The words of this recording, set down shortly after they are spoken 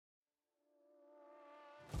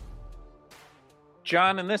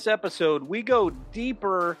John, in this episode, we go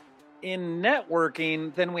deeper in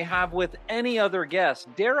networking than we have with any other guest,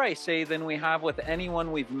 dare I say, than we have with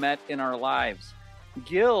anyone we've met in our lives.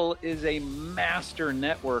 Gil is a master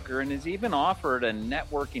networker and has even offered a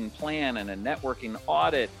networking plan and a networking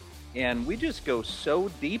audit, and we just go so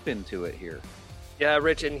deep into it here. Yeah,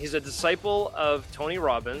 Rich, and he's a disciple of Tony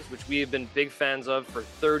Robbins, which we have been big fans of for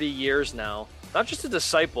 30 years now. Not just a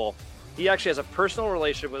disciple, he actually has a personal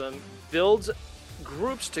relationship with him, builds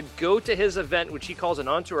groups to go to his event, which he calls an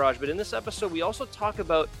entourage. But in this episode, we also talk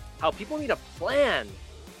about how people need a plan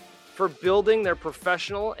for building their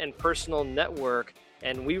professional and personal network.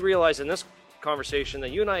 And we realize in this conversation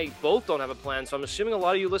that you and I both don't have a plan. So I'm assuming a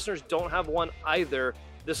lot of you listeners don't have one either.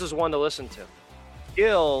 This is one to listen to.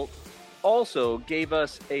 Gil also gave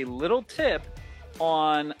us a little tip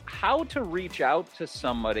on how to reach out to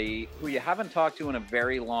somebody who you haven't talked to in a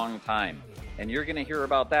very long time. And you're going to hear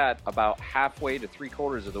about that about halfway to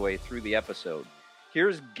 3/4 of the way through the episode.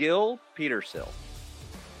 Here's Gil Petersil.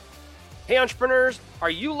 Hey, entrepreneurs,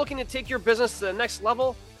 are you looking to take your business to the next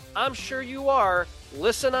level? I'm sure you are.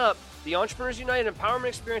 Listen up. The Entrepreneurs United Empowerment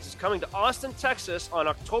Experience is coming to Austin, Texas on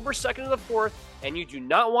October 2nd to the 4th, and you do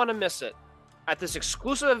not want to miss it. At this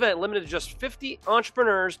exclusive event, limited to just 50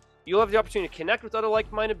 entrepreneurs, you'll have the opportunity to connect with other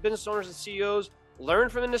like-minded business owners and CEOs, learn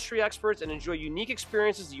from industry experts, and enjoy unique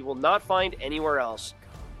experiences that you will not find anywhere else.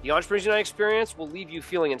 The Entrepreneurs United experience will leave you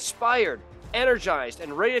feeling inspired, energized,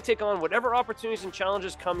 and ready to take on whatever opportunities and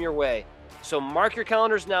challenges come your way. So mark your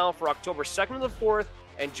calendars now for October 2nd to the 4th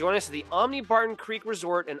and join us at the Omni Barton Creek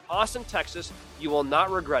Resort in Austin, Texas. You will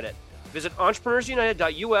not regret it. Visit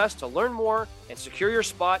entrepreneursunited.us to learn more and secure your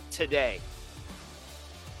spot today.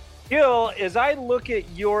 Gil, as I look at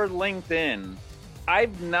your LinkedIn,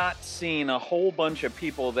 I've not seen a whole bunch of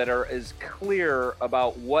people that are as clear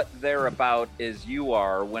about what they're about as you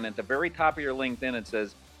are, when at the very top of your LinkedIn it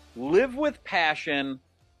says, live with passion,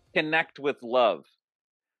 connect with love.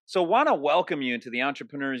 So want to welcome you to the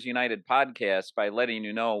Entrepreneurs United podcast by letting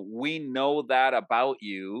you know we know that about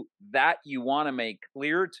you, that you want to make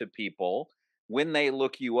clear to people when they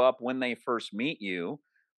look you up, when they first meet you.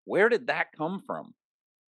 Where did that come from?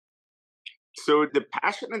 So the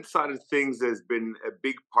passionate side of things has been a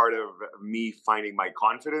big part of me finding my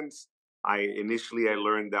confidence. I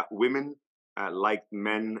learned that women like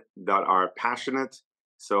men that are passionate.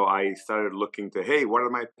 So I started looking to, hey, what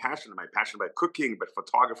am I passionate? Am I passionate about cooking, about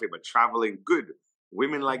photography, about traveling? Good.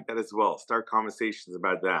 Women like that as well. Start conversations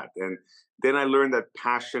about that. And then I learned that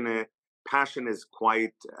passion is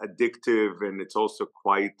quite addictive, and it's also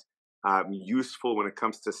quite useful when it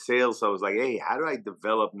comes to sales. So I was like, hey, how do I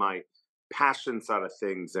develop my passion side of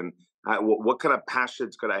things, and what kind of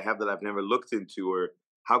passions could I have that I've never looked into, or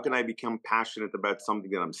how can I become passionate about something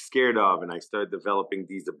that I'm scared of? And I started developing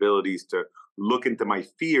these abilities to look into my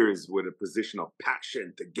fears with a position of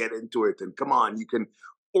passion, to get into it, and come on, you can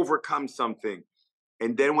overcome something.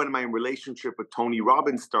 And then when my relationship with Tony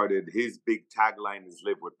Robbins started, his big tagline is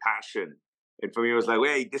live with passion. And for me, it was like,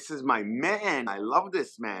 hey, this is my man. I love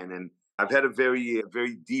this man. And I've had a very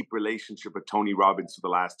deep relationship with Tony Robbins for the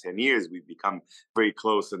last 10 years. We've become very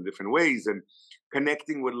close in different ways. And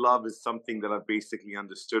connecting with love is something that I've basically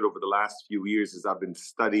understood over the last few years as I've been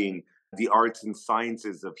studying the arts and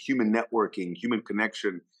sciences of human networking, human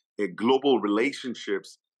connection, global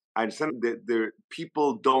relationships. I understand that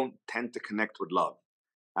people don't tend to connect with love.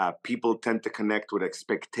 People tend to connect with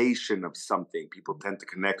expectation of something. People tend to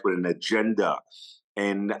connect with an agenda.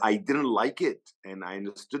 And I didn't like it. And I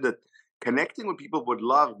understood that connecting with people with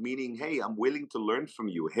love, meaning, hey, I'm willing to learn from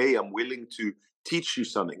you. Hey, I'm willing to teach you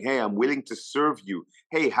something. Hey, I'm willing to serve you.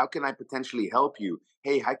 Hey, how can I potentially help you?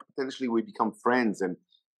 Hey, how can potentially we become friends? And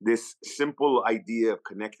this simple idea of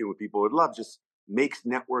connecting with people with love just makes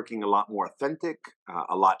networking a lot more authentic,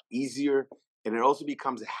 a lot easier. And it also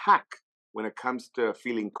becomes a hack when it comes to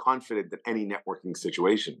feeling confident in any networking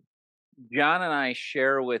situation. John and I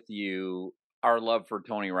share with you our love for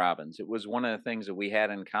Tony Robbins. It was one of the things that we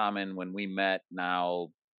had in common when we met now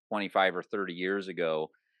 25 or 30 years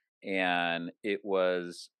ago. And it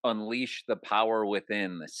was Unleash the Power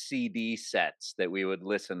Within, the CD sets that we would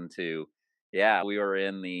listen to. Yeah, we were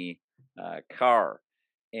in the car.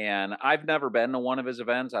 And I've never been to one of his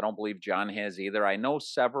events. I don't believe John has either. I know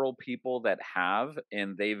several people that have,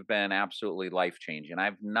 and they've been absolutely life-changing.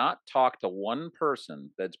 I've not talked to one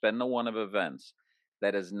person that's been to one of events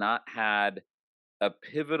that has not had a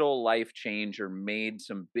pivotal life change or made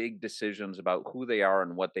some big decisions about who they are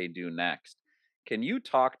and what they do next. Can you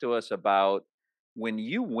talk to us about when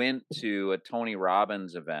you went to a Tony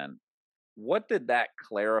Robbins event, what did that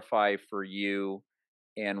clarify for you?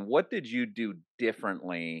 And what did you do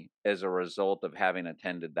differently as a result of having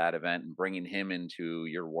attended that event and bringing him into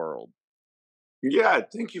your world? Yeah,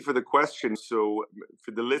 thank you for the question. So, for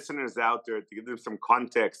the listeners out there, to give them some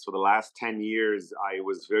context, for the last 10 years, I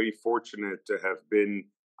was very fortunate to have been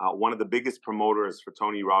one of the biggest promoters for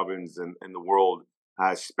Tony Robbins in the world,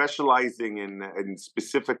 specializing in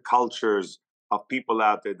specific cultures of people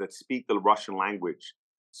out there that speak the Russian language.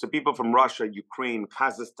 So, people from Russia, Ukraine,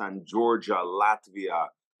 Kazakhstan, Georgia, Latvia,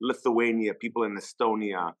 Lithuania, people in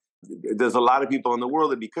Estonia, there's a lot of people in the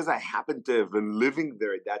world, and because I happen to have been living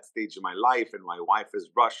there at that stage of my life, and my wife is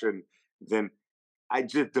Russian, then I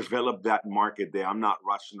just developed that market there. I'm not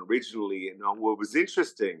Russian originally, and what was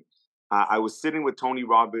interesting, I was sitting with Tony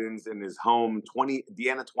Robbins in his home, the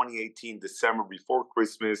end of 2018, December before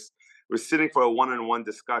Christmas. We're sitting for a one-on-one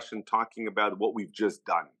discussion, talking about what we've just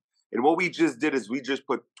done. And what we just did is we just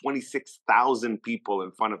put 26,000 people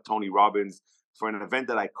in front of Tony Robbins for an event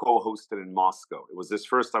that I co-hosted in Moscow. It was his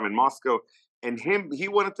first time in Moscow, and he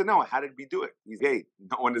wanted to know, how did we do it? He's, hey,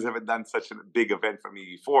 no one has ever done such a big event for me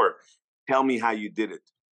before. Tell me how you did it.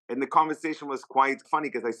 And the conversation was quite funny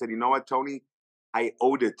because I said, you know what, Tony, I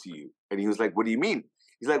owed it to you. And he was like, what do you mean?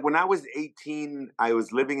 He's like, when I was 18, I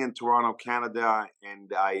was living in Toronto, Canada,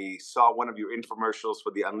 and I saw one of your infomercials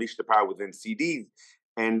for the Unleash the Power Within CDs,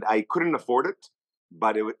 and I couldn't afford it,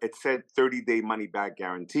 but it said 30-day money back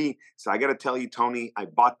guarantee. So I got to tell you, Tony, I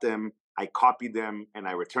bought them, I copied them, and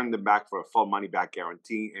I returned them back for a full money back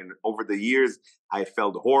guarantee. And over the years, I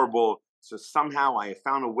felt horrible. So somehow I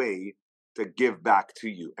found a way to give back to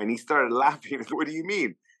you. And he started laughing. What do you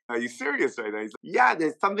mean? Are you serious right now? He's like, yeah,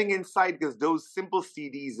 there's something inside, because those simple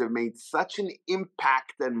CDs have made such an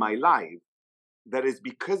impact in my life that is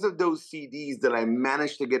because of those CDs that I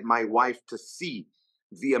managed to get my wife to see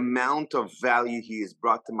the amount of value he has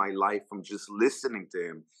brought to my life from just listening to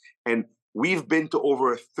him. And we've been to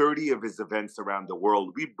over 30 of his events around the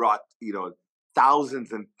world. We brought,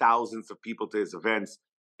 thousands and thousands of people to his events.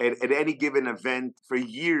 At any given event, for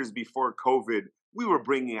years before COVID, we were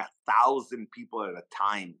bringing 1,000 people at a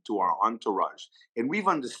time to our entourage. And we've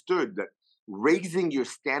understood that raising your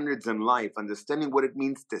standards in life, understanding what it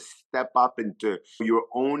means to step up into your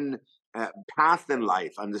own path in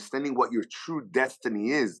life, understanding what your true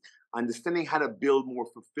destiny is, understanding how to build more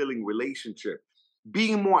fulfilling relationship,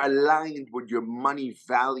 being more aligned with your money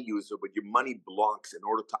values or with your money blocks in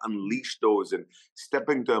order to unleash those and step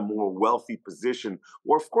into a more wealthy position.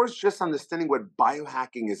 Or, of course, just understanding what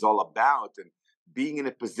biohacking is all about and being in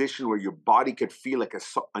a position where your body could feel like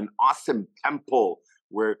an awesome temple,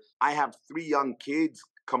 where I have 3 young kids.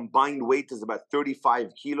 Combined weight is about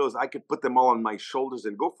 35 kilos. I could put them all on my shoulders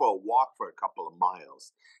and go for a walk for a couple of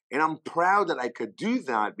miles. And I'm proud that I could do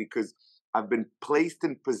that because I've been placed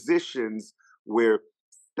in positions where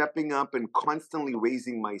stepping up and constantly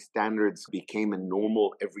raising my standards became a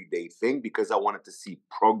normal everyday thing, because I wanted to see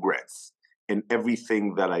progress in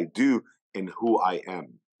everything that I do and who I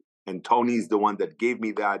am. And Tony's the one that gave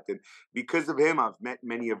me that. And because of him, I've met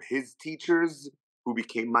many of his teachers who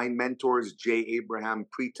became my mentors: Jay Abraham,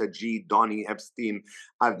 Preeta G, Donnie Epstein.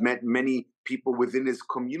 I've met many people within his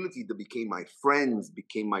community that became my friends,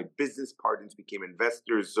 became my business partners, became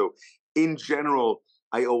investors. So in general,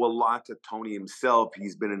 I owe a lot to Tony himself.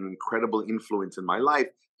 He's been an incredible influence in my life.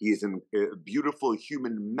 He is a beautiful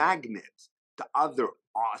human magnet to other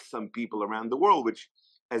awesome people around the world, which,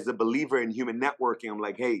 as a believer in human networking, I'm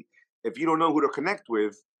like, hey, if you don't know who to connect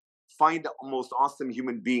with, find the most awesome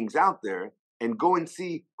human beings out there and go and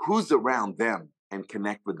see who's around them and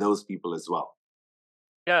connect with those people as well.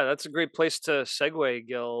 Yeah, that's a great place to segue,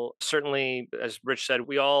 Gil. Certainly, as Rich said,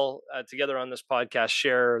 we all together on this podcast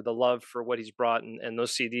share the love for what he's brought, and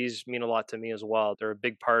those CDs mean a lot to me as well. They're a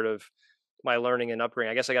big part of my learning and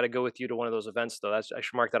upbringing. I guess I got to go with you to one of those events, though. I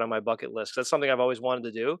should mark that on my bucket list. That's something I've always wanted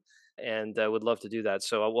to do, and I would love to do that.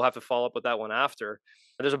 So we'll have to follow up with that one after.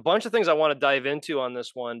 There's a bunch of things I want to dive into on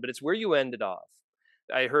this one, but it's where you ended off.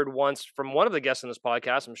 I heard once from one of the guests in this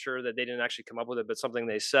podcast, I'm sure that they didn't actually come up with it, but something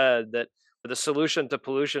they said, that the solution to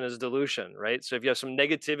pollution is dilution, right? So if you have some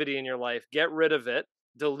negativity in your life, get rid of it,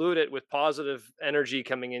 dilute it with positive energy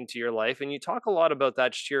coming into your life. And you talk a lot about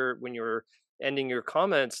that here when you were ending your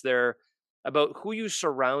comments there, about who you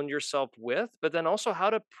surround yourself with, but then also how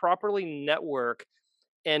to properly network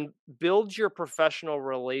and build your professional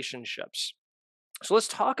relationships. So let's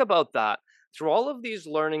talk about that. Through all of these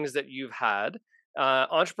learnings that you've had,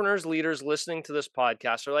 entrepreneurs, leaders listening to this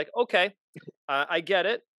podcast are like, okay, I get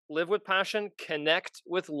it. Live with passion, connect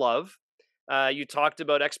with love. You talked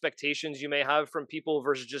about expectations you may have from people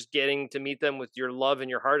versus just getting to meet them with your love in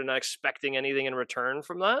your heart and not expecting anything in return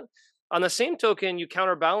from that. On the same token, you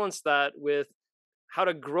counterbalance that with how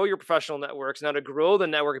to grow your professional networks and how to grow the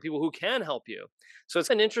network of people who can help you. So it's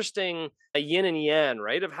an interesting yin and yang,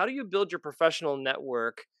 right? Of how do you build your professional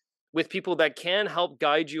network with people that can help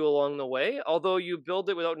guide you along the way, although you build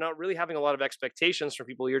it without not really having a lot of expectations from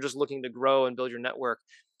people. You're just looking to grow and build your network.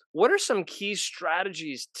 What are some key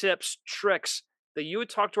strategies, tips, tricks that you would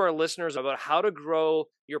talk to our listeners about how to grow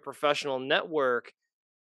your professional network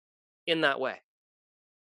in that way?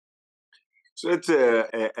 So it's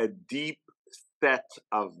a deep set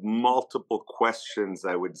of multiple questions,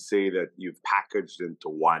 I would say, that you've packaged into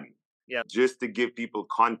one. Yeah. Just to give people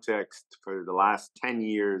context, for the last 10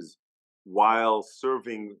 years, while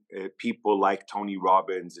serving people like Tony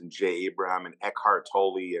Robbins and Jay Abraham and Eckhart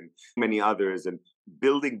Tolle and many others, and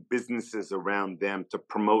building businesses around them to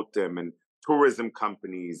promote them, and tourism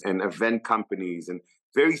companies and event companies and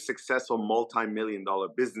very successful multi-million dollar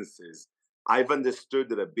businesses, I've understood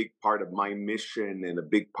that a big part of my mission and a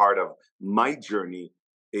big part of my journey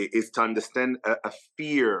is to understand a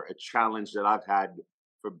fear, a challenge that I've had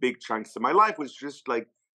for big chunks of my life, was just like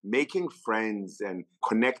making friends and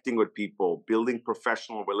connecting with people, building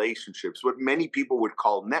professional relationships, what many people would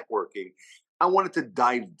call networking. I wanted to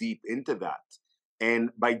dive deep into that.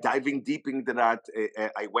 And by diving deep into that,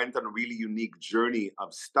 I went on a really unique journey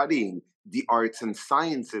of studying the arts and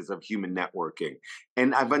sciences of human networking.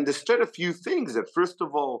 And I've understood a few things. That, first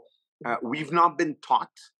of all, we've not been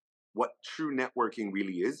taught what true networking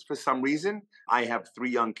really is for some reason. I have 3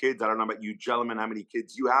 young kids. I don't know about you gentlemen, how many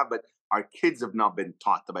kids you have, but our kids have not been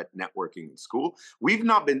taught about networking in school. We've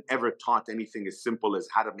not been ever taught anything as simple as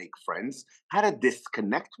how to make friends, how to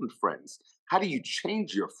disconnect with friends. How do you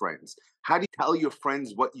change your friends? How do you tell your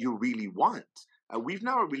friends what you really want? We've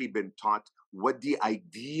never really been taught what the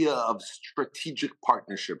idea of strategic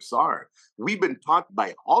partnerships are. We've been taught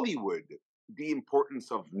by Hollywood the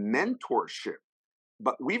importance of mentorship,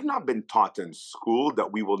 but we've not been taught in school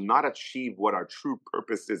that we will not achieve what our true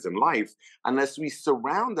purpose is in life unless we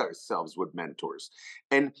surround ourselves with mentors.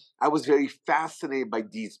 And I was very fascinated by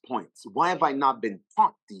these points. Why have I not been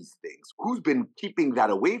taught these things? Who's been keeping that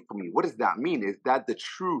away from me? What does that mean? Is that the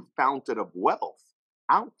true fountain of wealth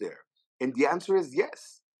out there? And the answer is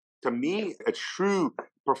yes. To me, a true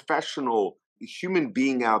professional human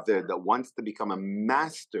being out there that wants to become a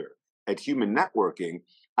master at human networking,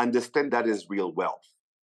 understand that is real wealth.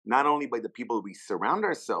 Not only by the people we surround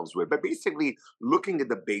ourselves with, but basically looking at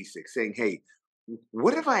the basics, saying, hey,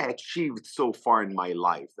 what have I achieved so far in my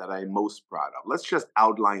life that I'm most proud of? Let's just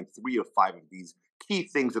outline 3 or 5 of these key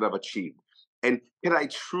things that I've achieved. And can I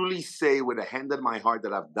truly say with a hand on my heart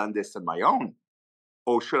that I've done this on my own?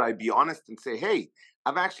 Or should I be honest and say, hey,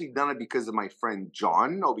 I've actually done it because of my friend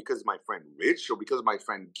John, or because of my friend Rich, or because of my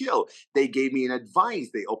friend Gil? They gave me an advice.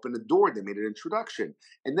 They opened a door. They made an introduction.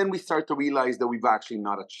 And then we start to realize that we've actually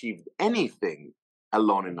not achieved anything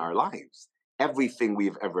alone in our lives. Everything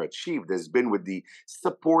we've ever achieved has been with the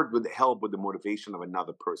support, with the help, with the motivation of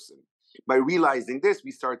another person. By realizing this, we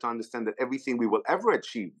start to understand that everything we will ever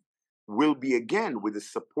achieve will be, again, with the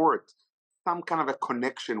support. Some kind of a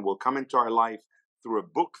connection will come into our life through a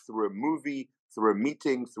book, through a movie, through a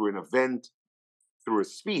meeting, through an event, through a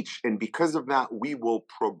speech. And because of that, we will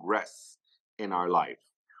progress in our life.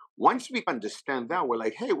 Once we understand that, we're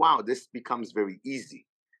like, hey, wow, this becomes very easy.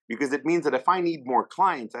 Because it means that if I need more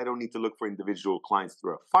clients, I don't need to look for individual clients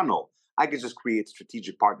through a funnel. I can just create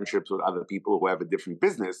strategic partnerships with other people who have a different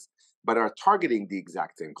business, but are targeting the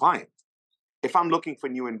exact same client. If I'm looking for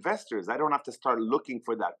new investors, I don't have to start looking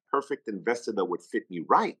for that perfect investor that would fit me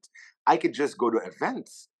right. I could just go to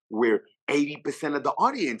events where 80% of the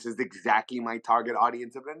audience is exactly my target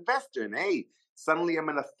audience of an investor. And hey, suddenly I'm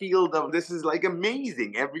in a field of, this is like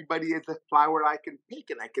amazing. Everybody is a flower I can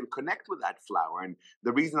pick and I can connect with that flower. And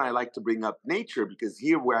the reason I like to bring up nature, because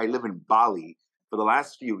here where I live in Bali for the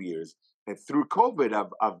last few years, and through COVID,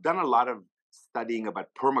 I've done a lot of studying about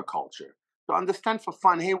permaculture. So understand for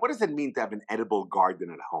fun, hey, what does it mean to have an edible garden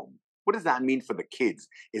at home? What does that mean for the kids?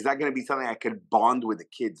 Is that going to be something I could bond with the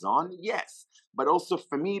kids on? Yes. But also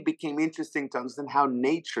for me, it became interesting to understand how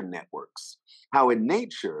nature networks. How in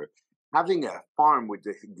nature, having a farm with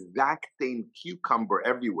the exact same cucumber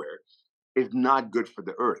everywhere is not good for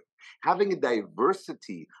the earth. Having a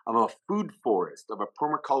diversity of a food forest, of a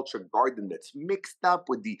permaculture garden that's mixed up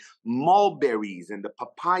with the mulberries and the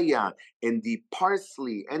papaya and the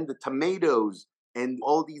parsley and the tomatoes and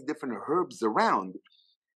all these different herbs around.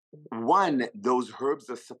 One, those herbs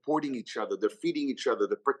are supporting each other, they're feeding each other,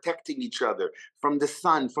 they're protecting each other from the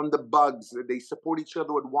sun, from the bugs, they support each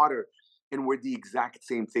other with water. And we're the exact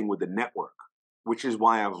same thing with the network, which is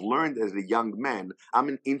why I've learned as a young man, I'm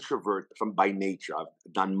an introvert by nature.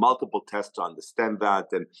 I've done multiple tests to understand that,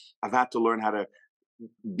 and I've had to learn how to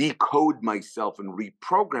decode myself and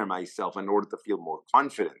reprogram myself in order to feel more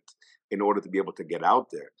confident, in order to be able to get out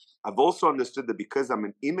there. I've also understood that because I'm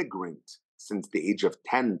an immigrant since the age of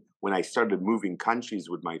 10, when I started moving countries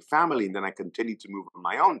with my family, and then I continued to move on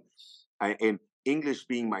my own, and English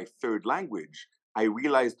being my third language, I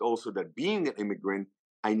realized also that being an immigrant,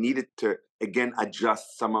 I needed to again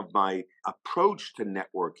adjust some of my approach to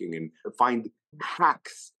networking and find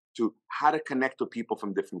hacks to how to connect with people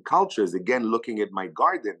from different cultures. Again, looking at my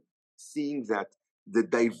garden, seeing that the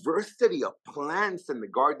diversity of plants in the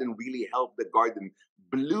garden really help the garden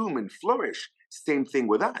bloom and flourish. Same thing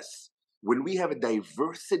with us. When we have a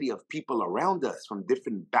diversity of people around us from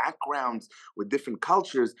different backgrounds with different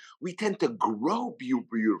cultures, we tend to grow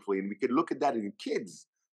beautifully. And we can look at that in kids.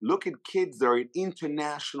 Look at kids that are in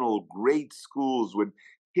international great schools with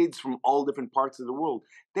kids from all different parts of the world.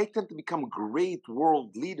 They tend to become great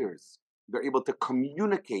world leaders. They're able to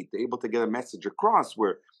communicate, they're able to get a message across.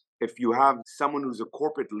 Where if you have someone who's a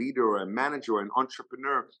corporate leader or a manager or an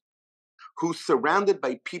entrepreneur who's surrounded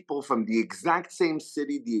by people from the exact same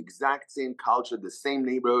city, the exact same culture, the same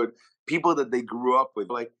neighborhood, people that they grew up with.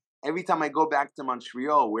 Like every time I go back to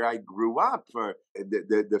Montreal, where I grew up for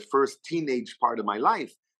the first teenage part of my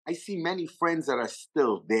life, I see many friends that are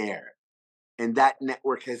still there. And that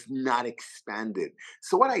network has not expanded.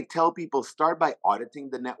 So what I tell people, start by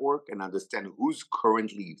auditing the network and understand who's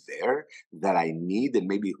currently there that I need and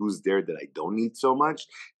maybe who's there that I don't need so much.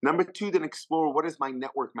 Number two, then explore what is my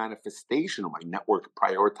network manifestation or my network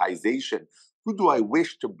prioritization. Who do I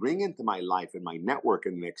wish to bring into my life and my network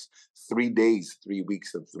in the next 3 days, 3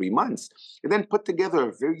 weeks, and 3 months? And then put together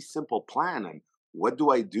a very simple plan on what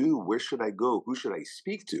do I do? Where should I go? Who should I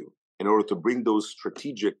speak to in order to bring those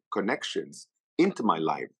strategic connections into my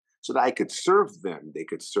life so that I could serve them, they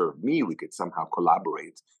could serve me, we could somehow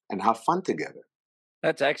collaborate and have fun together.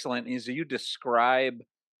 That's excellent. Is you describe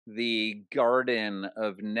the garden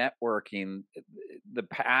of networking, the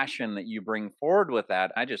passion that you bring forward with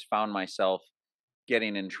that. I just found myself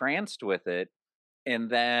getting entranced with it. And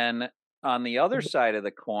then on the other side of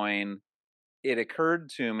the coin, it occurred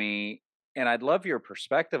to me, and I'd love your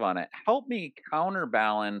perspective on it. Help me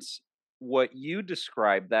counterbalance what you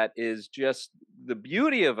described, that is just the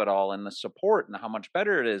beauty of it all and the support and how much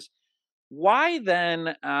better it is. Why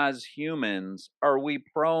then, as humans, are we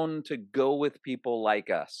prone to go with people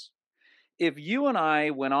like us? If you and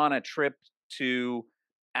I went on a trip to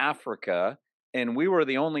Africa and we were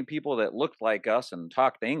the only people that looked like us and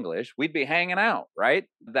talked English, we'd be hanging out, right?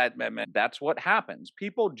 That's what happens.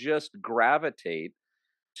 People just gravitate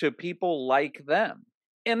to people like them.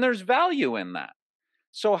 And there's value in that.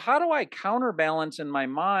 So, how do I counterbalance in my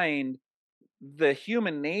mind the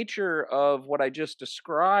human nature of what I just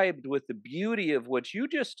described with the beauty of what you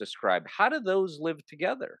just described? How do those live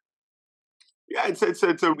together? Yeah,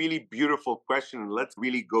 it's a really beautiful question. And let's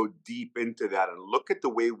really go deep into that and look at the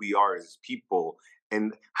way we are as people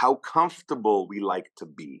and how comfortable we like to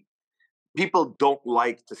be. People don't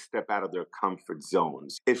like to step out of their comfort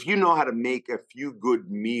zones. If you know how to make a few good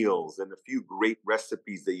meals and a few great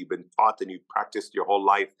recipes that you've been taught and you've practiced your whole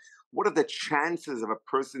life, what are the chances of a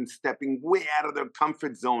person stepping way out of their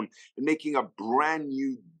comfort zone and making a brand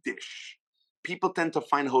new dish? People tend to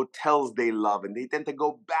find hotels they love and they tend to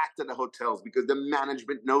go back to the hotels because the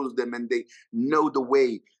management knows them and they know the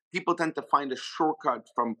way. People tend to find a shortcut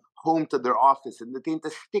from home to their office and they tend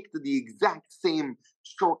to stick to the exact same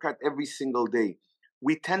shortcut every single day.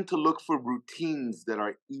 We tend to look for routines that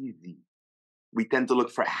are easy. We tend to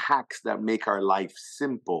look for hacks that make our life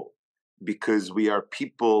simple because we are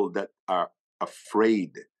people that are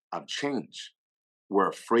afraid of change. We're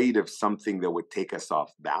afraid of something that would take us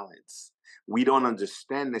off balance. We don't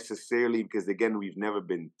understand necessarily because, again, we've never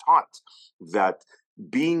been taught that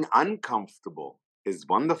being uncomfortable is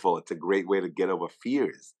wonderful. It's a great way to get over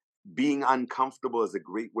fears. Being uncomfortable is a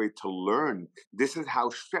great way to learn. This is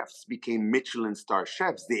how chefs became Michelin star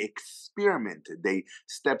chefs. They experimented, they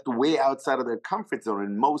stepped way outside of their comfort zone.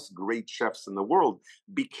 And most great chefs in the world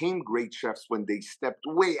became great chefs when they stepped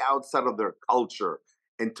way outside of their culture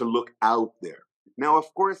and to look out there. Now,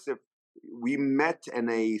 of course, if we met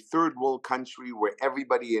in a third world country where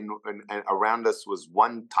everybody around us was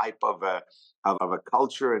one type of a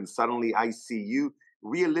culture, and suddenly I see you,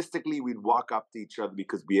 realistically, we'd walk up to each other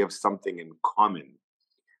because we have something in common.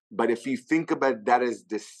 But if you think about that as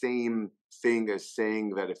the same thing as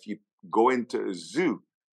saying that if you go into a zoo,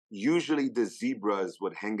 usually the zebras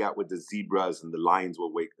would hang out with the zebras and the lions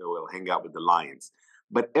will hang out with the lions.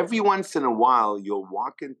 But every once in a while, you'll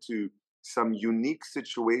walk into some unique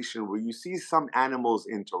situation where you see some animals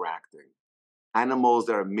interacting, animals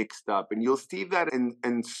that are mixed up. And you'll see that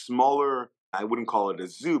in smaller I wouldn't call it a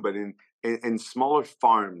zoo, but in smaller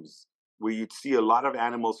farms where you'd see a lot of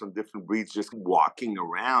animals from different breeds just walking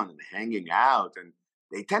around and hanging out. And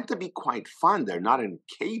they tend to be quite fun. They're not in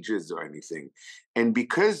cages or anything. And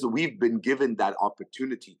because we've been given that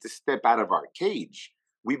opportunity to step out of our cage,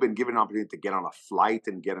 we've been given an opportunity to get on a flight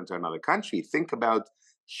and get into another country. Think about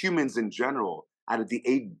humans in general. Out of the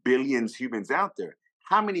 8 billion humans out there,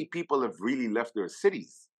 how many people have really left their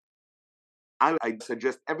cities? I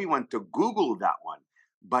suggest everyone to Google that one.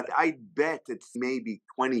 But I bet it's maybe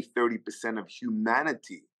 20, 30% of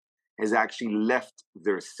humanity has actually left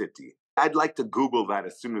their city. I'd like to Google that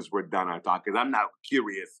as soon as we're done our talk, because I'm now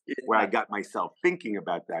curious where I Yeah. got myself thinking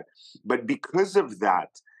about that. But because of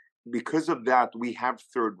that, we have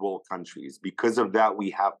third world countries. Because of that,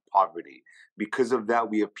 we have poverty. Because of that,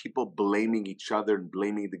 we have people blaming each other and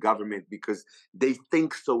blaming the government because they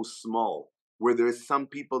think so small. Where there's some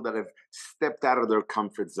people that have stepped out of their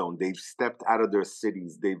comfort zone, they've stepped out of their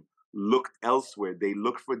cities, they've looked elsewhere, they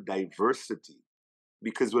look for diversity.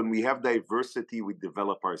 Because when we have diversity, we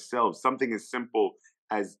develop ourselves. Something as simple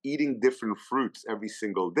as eating different fruits every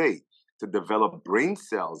single day to develop brain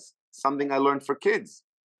cells, something I learned for kids.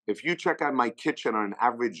 If you check out my kitchen on an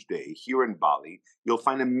average day here in Bali, you'll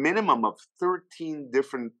find a minimum of 13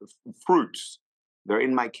 different fruits. They're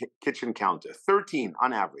in my kitchen counter, 13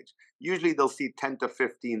 on average. Usually they'll see 10 to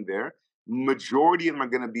 15 there. Majority of them are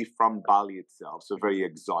going to be from Bali itself, so very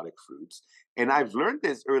exotic fruits. And I've learned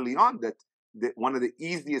this early on that one of the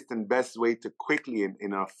easiest and best way to quickly and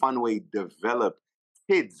in a fun way develop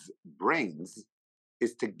kids' brains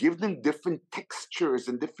is to give them different textures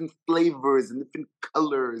and different flavors and different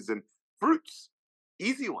colors and fruits.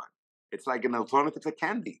 Easy one. It's like an alternative to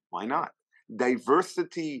candy. Why not?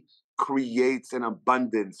 Diversity creates an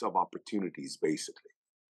abundance of opportunities, basically.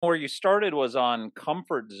 Where you started was on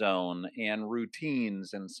comfort zone and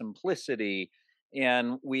routines and simplicity.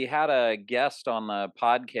 And we had a guest on the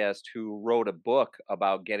podcast who wrote a book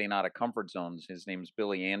about getting out of comfort zones. His name's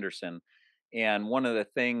Billy Anderson. And one of the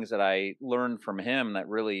things that I learned from him that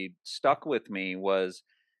really stuck with me was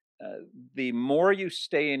the more you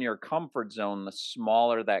stay in your comfort zone, the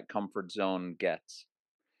smaller that comfort zone gets.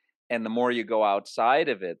 And the more you go outside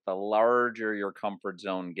of it, the larger your comfort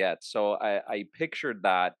zone gets. So I pictured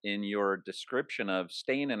that in your description of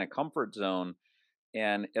staying in a comfort zone,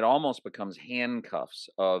 and it almost becomes handcuffs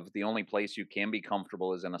of the only place you can be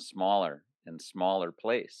comfortable is in a smaller and smaller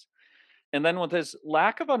place. And then with this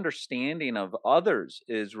lack of understanding of others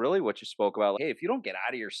is really what you spoke about. Hey, if you don't get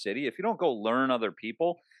out of your city, if you don't go learn other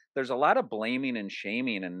people, there's a lot of blaming and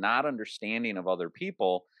shaming and not understanding of other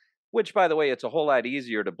people, which, by the way, it's a whole lot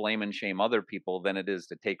easier to blame and shame other people than it is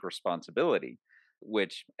to take responsibility,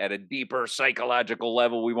 which at a deeper psychological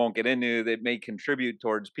level we won't get into, that may contribute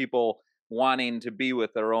towards people wanting to be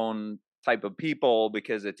with their own type of people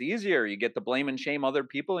because it's easier. You get to blame and shame other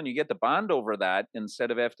people and you get to bond over that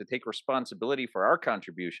instead of have to take responsibility for our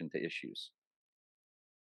contribution to issues.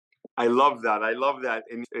 I love that. I love that.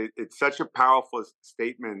 And it's such a powerful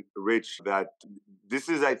statement, Rich, that this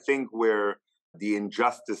is, I think, where the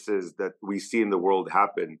injustices that we see in the world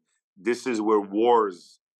happen. This is where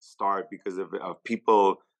wars start because of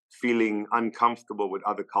people feeling uncomfortable with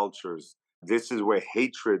other cultures. This is where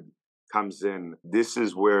hatred comes in. This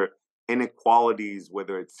is where inequalities,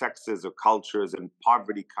 whether it's sexes or cultures, and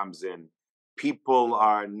poverty comes in. People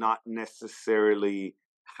are not necessarily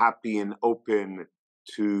happy and open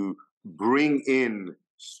to bring in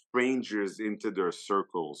strangers into their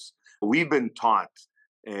circles. We've been taught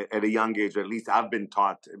at a young age, or at least I've been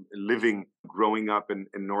taught growing up in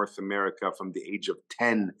North America from the age of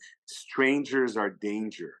 10, strangers are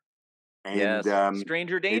danger. And Yes,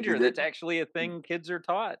 stranger it, danger. it, That's actually a thing kids are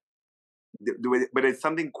taught. but it's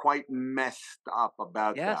something quite messed up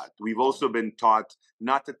about Yes. that. We've also been taught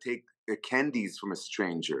not to take candies from a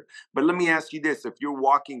stranger. But let me ask you this: if you're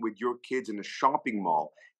walking with your kids in a shopping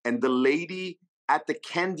mall and the lady at the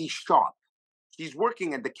candy shop, she's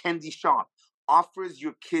working at the candy shop, offers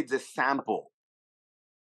your kids a sample,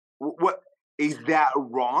 what is that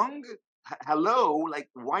wrong? Hello, like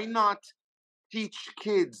why not teach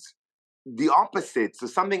kids the opposite? So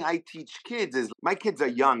something I teach kids is my kids are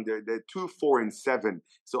young. They're 2, 4, and 7.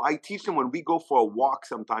 So I teach them when we go for a walk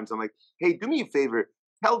sometimes. I'm like, hey, do me a favor.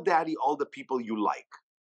 Tell daddy all the people you like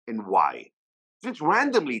and why. Just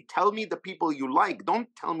randomly tell me the people you like. Don't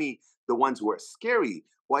tell me the ones who are scary.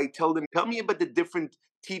 Why tell them, tell me about the different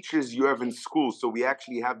teachers you have in school. So we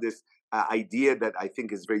actually have this idea that I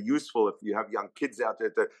think is very useful if you have young kids out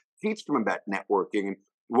there to teach them about networking. And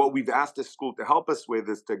what we've asked the school to help us with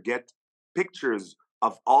is to get pictures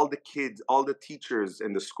of all the kids, all the teachers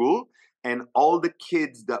in the school, and all the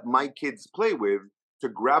kids that my kids play with to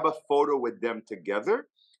grab a photo with them together,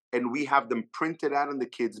 and we have them printed out in the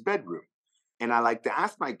kids' bedroom. And I like to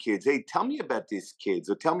ask my kids, hey, tell me about these kids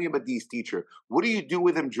or tell me about these teacher. What do you do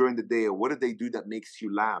with them during the day or what do they do that makes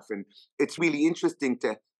you laugh? And it's really interesting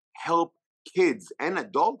to help kids and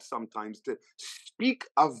adults sometimes to speak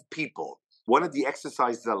of people. One of the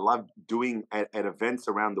exercises I love doing at events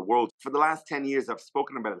around the world, for the last 10 years, I've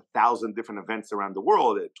spoken about 1,000 different events around the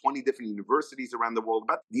world, at 20 different universities around the world,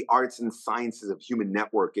 about the arts and sciences of human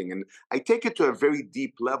networking. And I take it to a very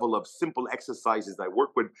deep level of simple exercises. I work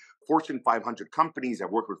with Fortune 500 companies. I've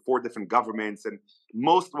worked with 4 different governments. And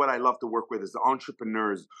most what I love to work with is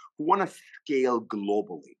entrepreneurs who want to scale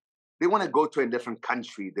globally. They want to go to a different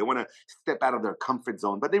country. They want to step out of their comfort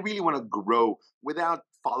zone, but they really want to grow without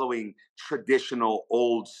following traditional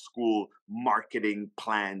old school marketing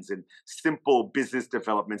plans and simple business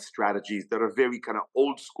development strategies that are very kind of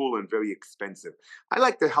old school and very expensive. I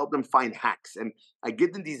like to help them find hacks. And I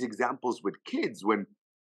give them these examples with kids when,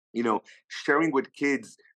 sharing with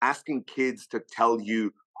kids, asking kids to tell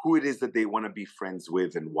you who it is that they want to be friends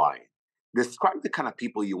with and why. Describe the kind of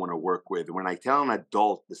people you want to work with. When I tell an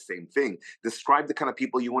adult the same thing, describe the kind of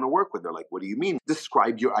people you want to work with. They're like, what do you mean?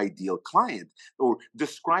 Describe your ideal client or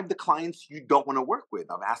describe the clients you don't want to work with.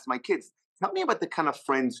 I've asked my kids, tell me about the kind of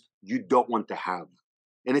friends you don't want to have.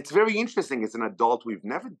 And it's very interesting as an adult, we've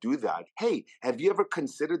never do that. Hey, have you ever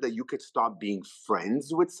considered that you could stop being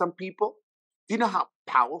friends with some people? Do you know how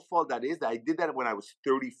powerful that is? I did that when I was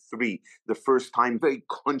 33, the first time, very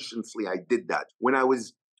consciously I did that. When I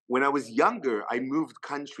was younger, I moved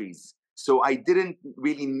countries. So I didn't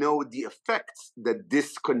really know the effects that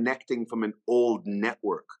disconnecting from an old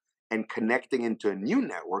network and connecting into a new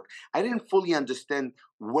network, I didn't fully understand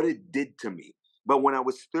what it did to me. But when I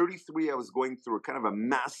was 33, I was going through a kind of a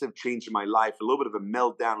massive change in my life, a little bit of a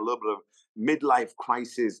meltdown, a little bit of midlife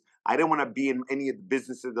crisis. I didn't want to be in any of the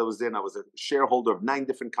businesses I was in. I was a shareholder of 9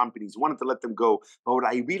 different companies, wanted to let them go. But what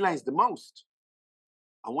I realized the most,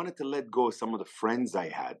 I wanted to let go of some of the friends I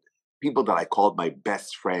had, people that I called my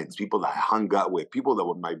best friends, people that I hung out with, people that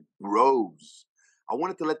were my bros. I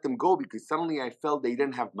wanted to let them go because suddenly I felt they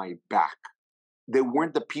didn't have my back. They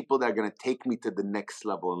weren't the people that are going to take me to the next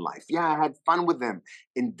level in life. Yeah, I had fun with them.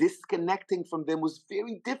 And disconnecting from them was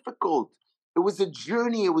very difficult. It was a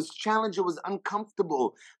journey. It was challenging. It was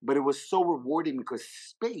uncomfortable, but it was so rewarding because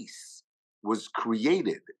space was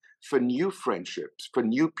created for new friendships, for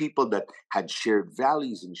new people that had shared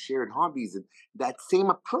values and shared hobbies. And that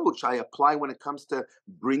same approach I apply when it comes to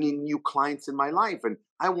bringing new clients in my life. And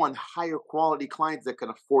I want higher quality clients that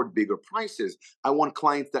can afford bigger prices. I want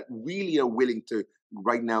clients that really are willing to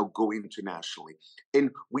right now go internationally.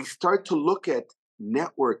 And we start to look at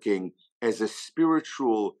networking as a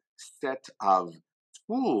spiritual set of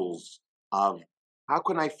tools of how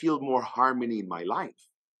can I feel more harmony in my life?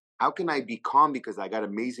 How can I be calm because I got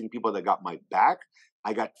amazing people that got my back?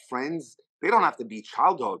 I got friends. They don't have to be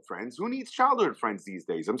childhood friends. Who needs childhood friends these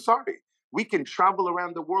days? I'm sorry. We can travel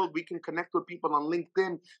around the world. We can connect with people on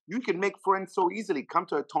LinkedIn. You can make friends so easily. Come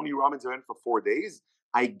to a Tony Robbins event for 4 days.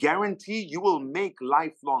 I guarantee you will make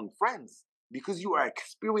lifelong friends because you are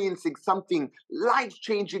experiencing something life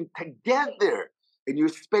changing together and you're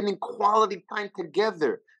spending quality time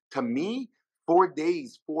together. To me, 4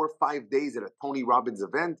 days, 4 or 5 days at a Tony Robbins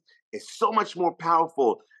event is so much more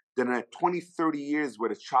powerful than a 20, 30 years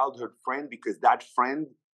with a childhood friend because that friend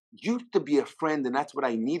used to be a friend and that's what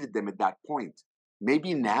I needed them at that point.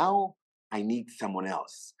 Maybe now I need someone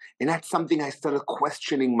else. And that's something I started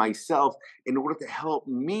questioning myself in order to help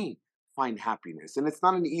me find happiness. And it's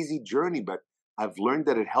not an easy journey, but I've learned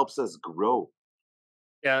that it helps us grow.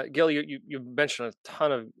 Yeah, Gil, you mentioned a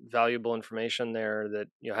ton of valuable information there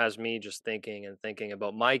that has me just thinking and thinking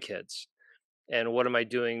about my kids and what am I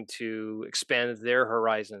doing to expand their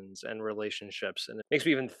horizons and relationships. And it makes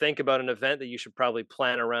me even think about an event that you should probably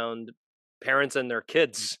plan around parents and their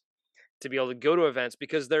kids to be able to go to events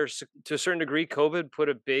because there's to a certain degree COVID put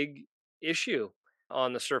a big issue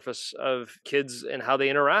on the surface of kids and how they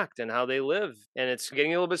interact and how they live, and it's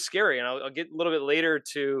getting a little bit scary. And I'll get a little bit later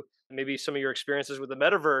to maybe some of your experiences with the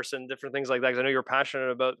metaverse and different things like that because I know you're passionate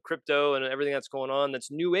about crypto and everything that's going on. That's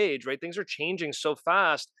new age, right? Things are changing so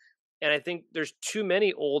fast, and I think there's too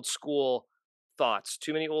many old school thoughts,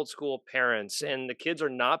 too many old school parents, and the kids are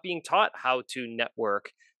not being taught how to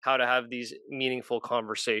network, how to have these meaningful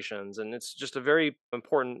conversations. And it's just a very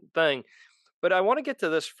important thing. But I want to get to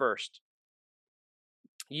this first.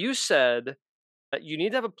 You said that you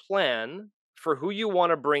need to have a plan for who you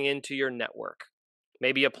want to bring into your network.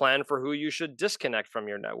 Maybe a plan for who you should disconnect from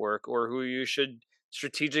your network or who you should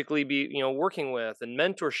strategically be, working with, and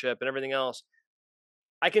mentorship and everything else.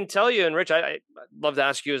 I can tell you, and Rich, I'd love to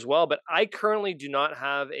ask you as well, but I currently do not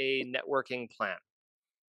have a networking plan.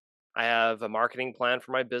 I have a marketing plan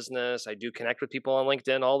for my business. I do connect with people on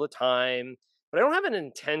LinkedIn all the time, but I don't have an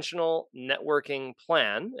intentional networking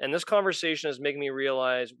plan. And this conversation is making me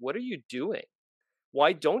realize, what are you doing?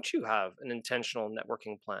 Why don't you have an intentional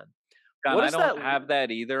networking plan? John, What I is that? don't have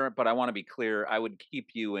that either, but I want to be clear. I would keep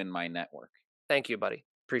you in my network. Thank you, buddy.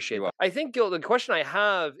 Appreciate You're that. welcome. I think, Gil, the question I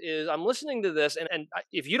have is, I'm listening to this, and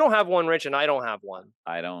if you don't have one, Rich, and I don't have one,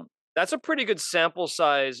 I don't. that's a pretty good sample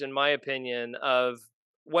size, in my opinion, of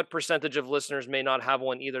what percentage of listeners may not have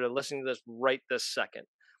one either. They're listening to this right this second.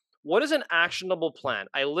 What is an actionable plan?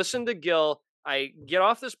 I listen to Gil, I get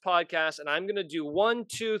off this podcast, and I'm going to do 1,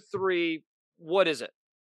 2, 3. What is it?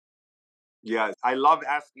 Yeah, I love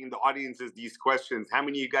asking the audiences these questions. How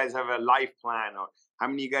many of you guys have a life plan? Or how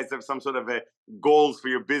many of you guys have some sort of a goals for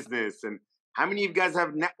your business? And how many of you guys have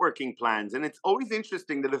networking plans? And it's always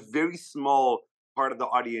interesting that a very small part of the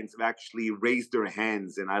audience have actually raised their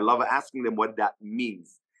hands. And I love asking them what that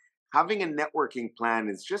means. Having a networking plan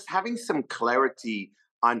is just having some clarity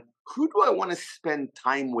on who do I want to spend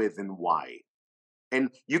time with and why. And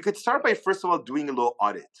you could start by, first of all, doing a little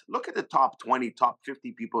audit. Look at the top 20, top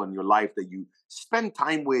 50 people in your life that you spend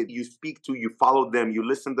time with, you speak to, you follow them, you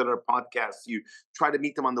listen to their podcasts, you try to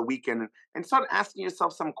meet them on the weekend, and start asking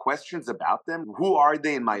yourself some questions about them. Who are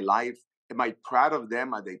they in my life? Am I proud of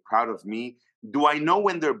them? Are they proud of me? Do I know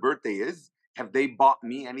when their birthday is? Have they bought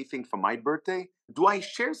me anything for my birthday? Do I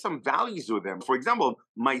share some values with them? For example,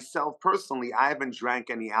 myself personally, I haven't drank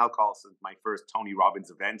any alcohol since my first Tony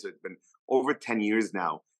Robbins event. So it's been over 10 years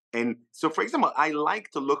now. And so, for example, I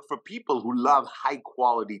like to look for people who love high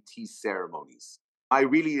quality tea ceremonies. I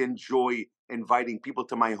really enjoy inviting people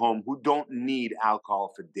to my home who don't need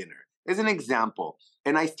alcohol for dinner, as an example.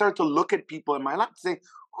 And I start to look at people in my life and say,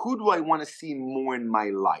 who do I want to see more in my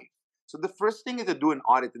life? So the first thing is to do an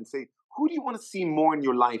audit and say, who do you want to see more in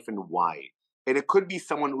your life and why? And it could be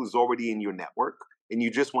someone who's already in your network and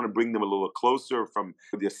you just want to bring them a little closer from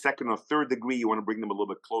their second or third degree. You want to bring them a little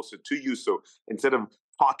bit closer to you. So instead of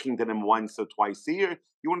talking to them once or twice a year,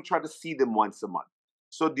 you want to try to see them once a month.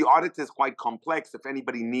 So the audit is quite complex. If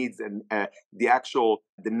anybody needs the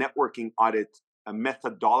networking audit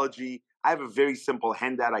methodology, I have a very simple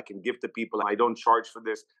handout I can give to people. I don't charge for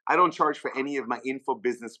this. I don't charge for any of my info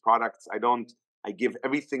business products. I give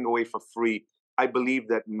everything away for free. I believe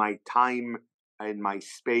that my time and my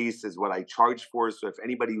space is what I charge for. So if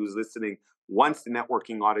anybody who's listening wants the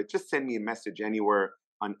networking audit, just send me a message anywhere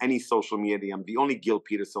on any social media. I'm the only Gil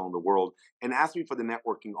Petersil in the world, and ask me for the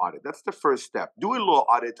networking audit. That's the first step. Do a little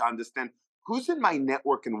audit to understand who's in my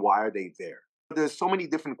network and why are they there. There's so many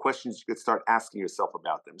different questions you could start asking yourself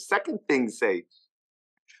about them. Second thing, say,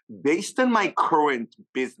 based on my current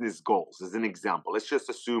business goals, as an example, let's just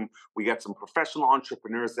assume we got some professional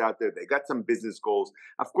entrepreneurs out there. They got some business goals.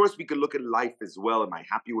 Of course, we could look at life as well. Am I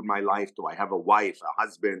happy with my life? Do I have a wife, a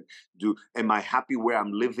husband? Am I happy where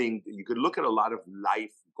I'm living? You could look at a lot of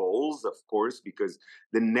life goals, of course, because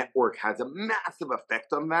the network has a massive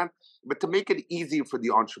effect on that. But to make it easier for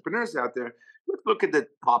the entrepreneurs out there, let's look at the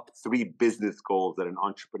top 3 business goals that an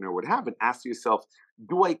entrepreneur would have and ask yourself,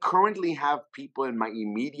 do I currently have people in my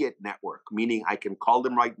immediate network? Meaning I can call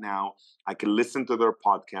them right now. I can listen to their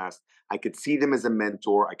podcast. I could see them as a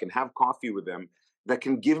mentor. I can have coffee with them that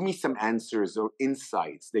can give me some answers or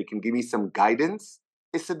insights. They can give me some guidance.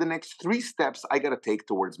 It's the next 3 steps I got to take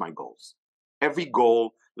towards my goals. Every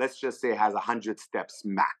goal, let's just say, has 100 steps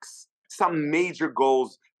max. Some major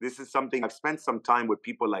goals, this is something I've spent some time with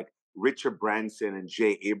people like Richard Branson and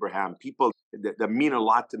Jay Abraham, people that mean a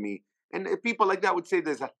lot to me. And people like that would say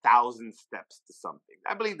there's 1,000 steps to something.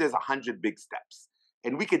 I believe there's 100 big steps.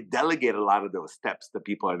 And we could delegate a lot of those steps to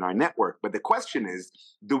people in our network. But the question is,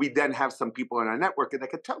 do we then have some people in our network that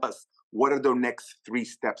could tell us what are the next 3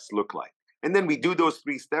 steps look like? And then we do those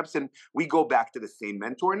 3 steps and we go back to the same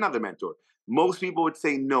mentor, another mentor. Most people would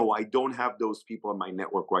say, no, I don't have those people in my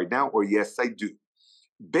network right now, or yes, I do.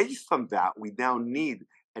 Based on that, we now need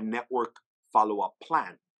a network follow-up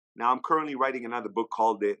plan. Now, I'm currently writing another book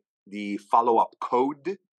called the Follow-Up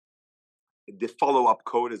Code. The Follow-Up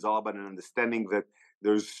Code is all about an understanding that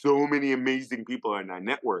there's so many amazing people in our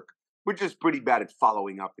network. We're just pretty bad at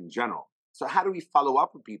following up in general. So how do we follow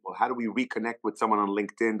up with people? How do we reconnect with someone on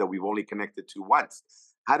LinkedIn that we've only connected to once?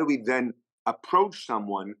 How do we then approach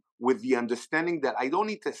someone with the understanding that I don't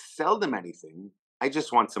need to sell them anything, I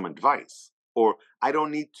just want some advice? Or I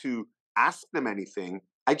don't need to ask them anything,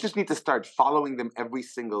 I just need to start following them every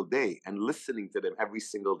single day and listening to them every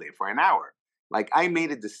single day for an hour. Like I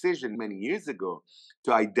made a decision many years ago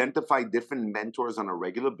to identify different mentors on a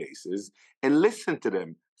regular basis and listen to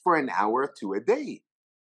them for an hour or two a day.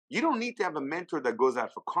 You don't need to have a mentor that goes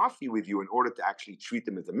out for coffee with you in order to actually treat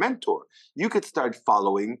them as a mentor. You could start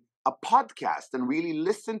following a podcast and really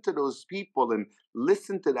listen to those people and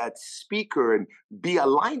listen to that speaker and be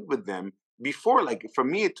aligned with them. Before, like for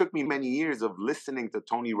me, it took me many years of listening to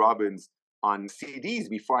Tony Robbins on CDs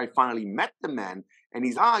before I finally met the man. And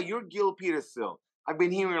he's, you're Gil Petersil. I've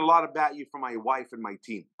been hearing a lot about you from my wife and my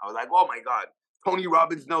team. I was like, oh my God, Tony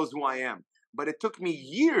Robbins knows who I am. But it took me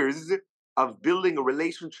years of building a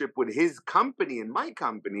relationship with his company and my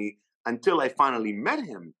company until I finally met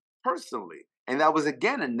him personally. And that was,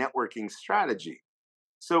 again, a networking strategy.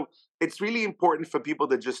 So it's really important for people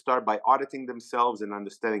to just start by auditing themselves and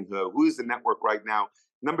understanding who is the network right now.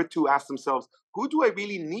 Number two, ask themselves, who do I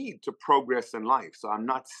really need to progress in life so I'm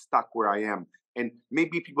not stuck where I am? And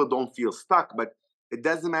maybe people don't feel stuck, but it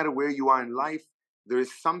doesn't matter where you are in life. There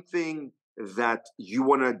is something that you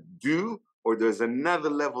want to do, or there's another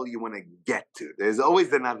level you want to get to. There's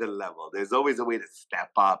always another level. There's always a way to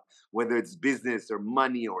step up, whether it's business or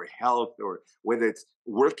money or health, or whether it's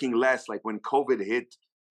working less. Like when COVID hit,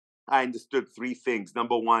 I understood three things.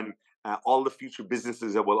 Number one, all the future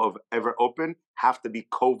businesses that will ever open have to be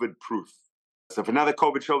COVID proof. So if another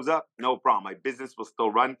COVID shows up, no problem. My business will still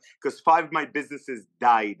run, because 5 of my businesses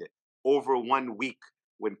died over 1 week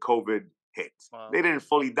when COVID hit. Wow. They didn't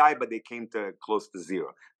fully die, but they came to close to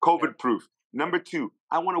zero. COVID proof. Number two,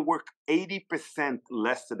 I want to work 80%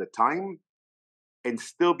 less at a time and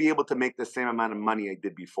still be able to make the same amount of money I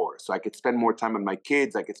did before. So I could spend more time on my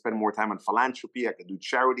kids. I could spend more time on philanthropy. I could do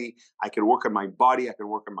charity. I could work on my body. I could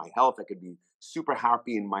work on my health. I could be super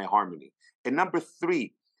happy in my harmony. And number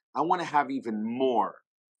three, I want to have even more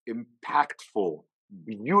impactful,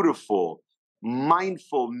 beautiful,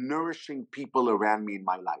 mindful, nourishing people around me in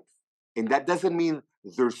my life. And that doesn't mean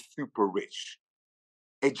they're super rich.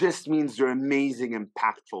 It just means they're amazing,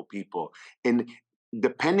 impactful people. And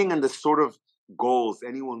depending on the sort of goals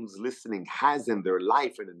anyone who's listening has in their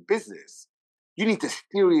life and in business, you need to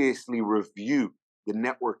seriously review the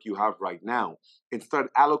network you have right now and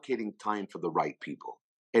start allocating time for the right people.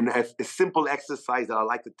 And a simple exercise that I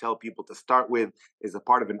like to tell people to start with is a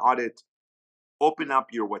part of an audit. Open up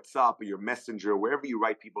your WhatsApp or your Messenger, wherever you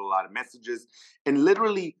write people a lot of messages, and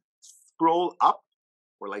literally scroll up,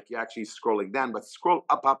 or like you're actually scrolling down, but scroll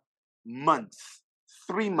up months,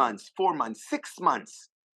 3 months, 4 months, 6 months,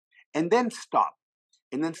 and then stop.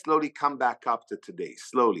 And then slowly come back up to today,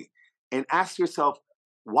 slowly. And ask yourself,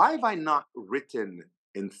 why have I not written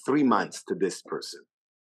in 3 months to this person?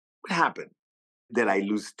 What happened? Did I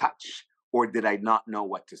lose touch? Or did I not know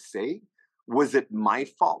what to say? Was it my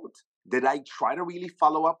fault? Did I try to really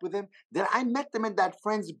follow up with him? Did I met them at that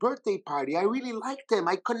friend's birthday party? I really liked him.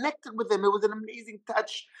 I connected with him. It was an amazing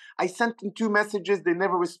touch. I sent them 2 messages. They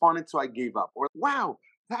never responded, so I gave up. Or, wow,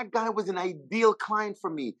 that guy was an ideal client for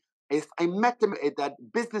me. If I met him at that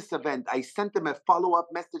business event, I sent him a follow-up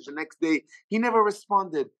message the next day. He never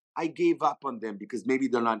responded. I gave up on them because maybe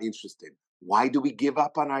they're not interested. Why do we give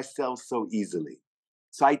up on ourselves so easily?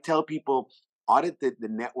 So I tell people, audit the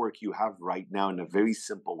network you have right now in a very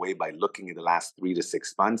simple way by looking at the last 3 to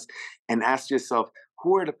 6 months and ask yourself,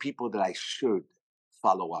 who are the people that I should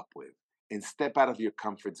follow up with? And step out of your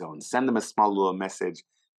comfort zone. Send them a small little message.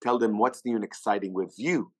 Tell them what's new and exciting with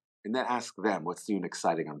you. And then ask them what's new and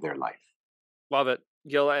exciting on their life. Love it.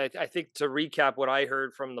 Gil, I think to recap what I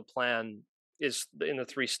heard from the plan is in the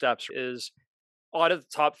 3 steps is audit the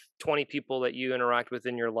top 20 people that you interact with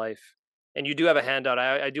in your life. And you do have a handout.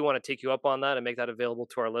 I do want to take you up on that and make that available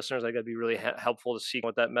to our listeners. I think that'd be really helpful to see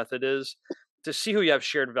what that method is, to see who you have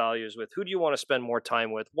shared values with. Who do you want to spend more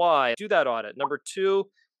time with? Why? Do that audit. Number 2,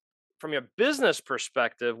 from your business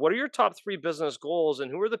perspective, what are your top 3 business goals, and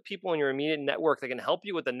who are the people in your immediate network that can help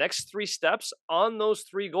you with the next 3 steps on those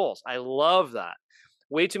 3 goals? I love that.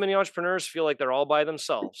 Way too many entrepreneurs feel like they're all by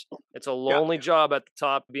themselves. It's a lonely job at the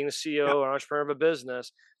top, being the CEO or entrepreneur of a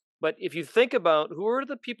business. But if you think about who are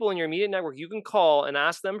the people in your immediate network you can call and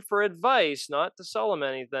ask them for advice, not to sell them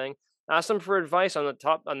anything, ask them for advice on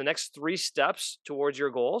the next 3 steps towards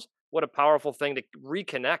your goals. What a powerful thing to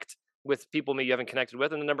reconnect with people maybe you haven't connected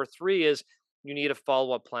with. And then number 3 is you need a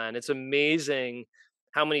follow-up plan. It's amazing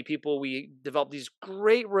how many people we develop these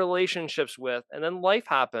great relationships with, and then life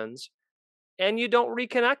happens and you don't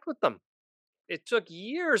reconnect with them. It took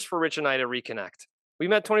years for Rich and I to reconnect. We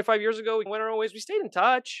met 25 years ago. We went our own ways. We stayed in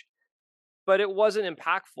touch, but it wasn't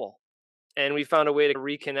impactful. And we found a way to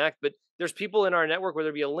reconnect. But there's people in our network, whether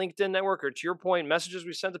it be a LinkedIn network or, to your point, messages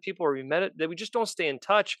we sent to people or we met it, that we just don't stay in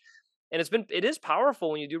touch. And it is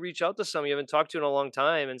powerful when you do reach out to someone you haven't talked to in a long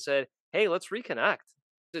time and said, "Hey, let's reconnect."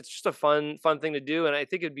 It's just a fun thing to do. And I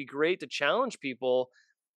think it'd be great to challenge people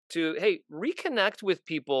to, hey, reconnect with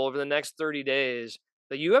people over the next 30 days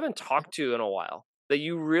that you haven't talked to in a while, that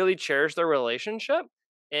you really cherish their relationship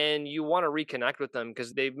and you want to reconnect with them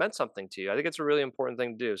because they've meant something to you. I think it's a really important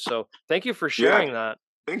thing to do. So thank you for Yeah. sharing that.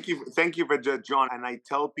 Thank you for that, John. And I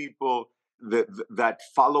tell people that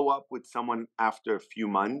follow up with someone after a few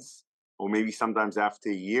months, or maybe sometimes after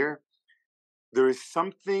a year, there is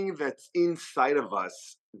something that's inside of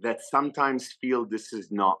us that sometimes feel this is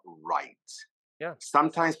not right. Yeah.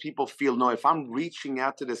 Sometimes people feel, no, if I'm reaching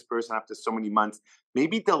out to this person after so many months,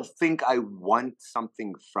 maybe they'll think I want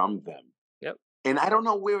something from them. Yep. And I don't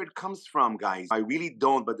know where it comes from, guys. I really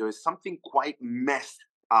don't, but there is something quite messed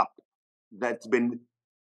up that's been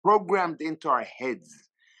programmed into our heads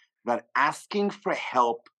that asking for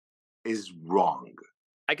help is wrong.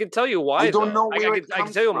 I can tell you why, I don't though. know where it I can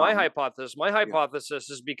comes tell you my from. hypothesis. My Yeah. hypothesis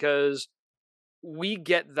is because we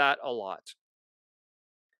get that a lot.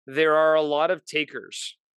 There are a lot of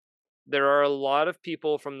takers. There are a lot of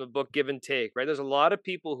people from the book Give and Take, right? There's a lot of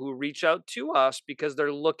people who reach out to us because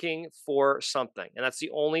they're looking for something. And that's the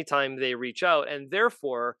only time they reach out. And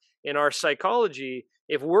therefore, in our psychology,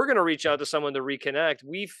 if we're going to reach out to someone to reconnect,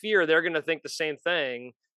 we fear they're going to think the same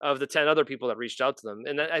thing of the 10 other people that reached out to them.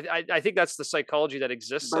 And I think that's the psychology that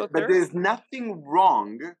exists out But there. there's nothing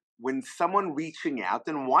wrong when someone reaching out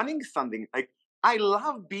and wanting something. Like, I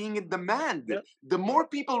love being in demand. Yep. The more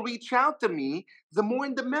people reach out to me, the more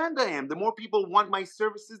in demand I am. The more people want my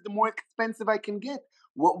services, the more expensive I can get.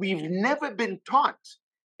 What we've never been taught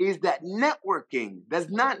is that networking does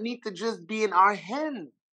not need to just be in our hands.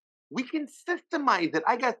 We can systemize it.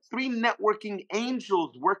 I got 3 networking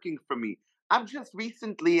angels working for me. I've just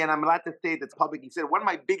recently, and I'm allowed to say this publicly, said one of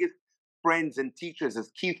my biggest friends and teachers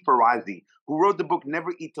is Keith Ferrazzi, who wrote the book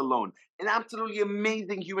Never Eat Alone. An absolutely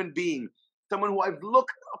amazing human being, someone who I've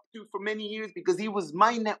looked up to for many years because he was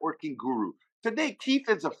my networking guru. Today, Keith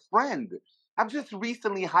is a friend. I've just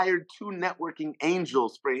recently hired 2 networking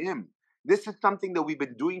angels for him. This is something that we've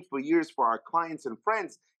been doing for years for our clients and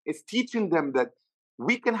friends. It's teaching them that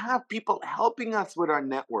we can have people helping us with our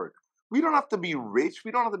network. We don't have to be rich.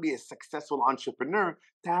 We don't have to be a successful entrepreneur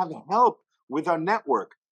to have help with our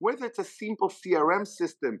network. Whether it's a simple CRM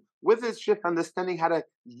system, whether it's just understanding how to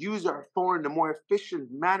use our phone in a more efficient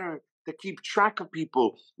manner to keep track of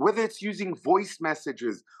people, whether it's using voice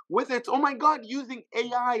messages, whether it's, oh my God, using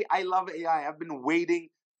AI. I love AI. I've been waiting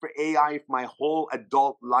for AI for my whole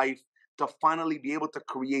adult life to finally be able to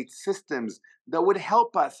create systems that would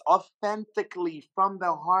help us authentically from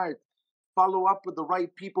the heart follow up with the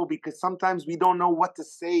right people, because sometimes we don't know what to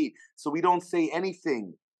say, so we don't say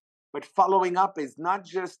anything. But following up is not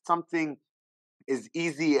just something as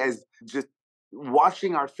easy as just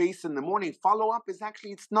washing our face in the morning. Follow up is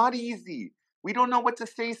actually, it's not easy. We don't know what to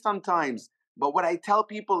say sometimes. But what I tell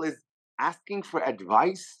people is asking for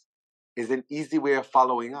advice is an easy way of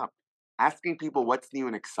following up. Asking people what's new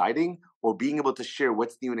and exciting, or being able to share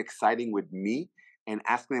what's new and exciting with me and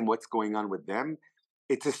asking them what's going on with them.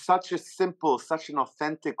 It's such a simple, such an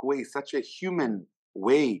authentic way, such a human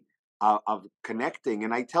way of connecting.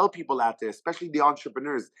 And I tell people out there, especially the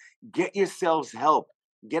entrepreneurs, get yourselves help.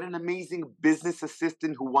 Get an amazing business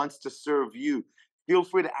assistant who wants to serve you. Feel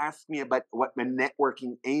free to ask me about what the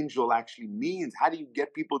networking angel actually means. How do you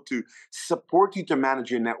get people to support you to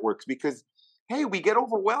manage your networks? Because, hey, we get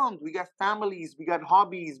overwhelmed. We got families, we got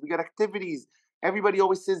hobbies, we got activities. Everybody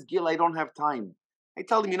always says, Gil, I don't have time. I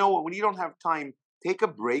tell them, you know what, when you don't have time, take a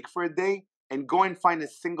break for a day and go and find a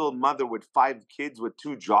single mother with 5 kids with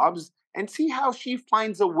 2 jobs and see how she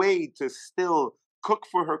finds a way to still cook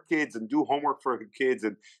for her kids and do homework for her kids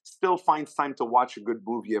and still finds time to watch a good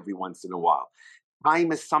movie every once in a while.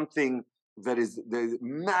 Time is something that is the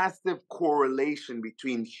massive correlation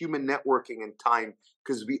between human networking and time,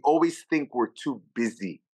 because we always think we're too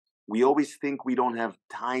busy. We always think we don't have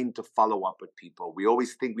time to follow up with people. We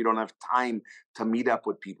always think we don't have time to meet up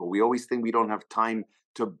with people. We always think we don't have time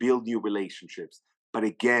to build new relationships. But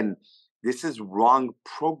again, this is wrong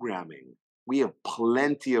programming. We have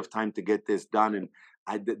plenty of time to get this done.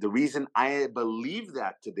 And the reason I believe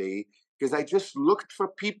that today, because I just looked for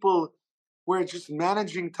people who are just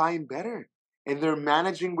managing time better and they're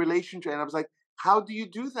managing relationships. And I was like, how do you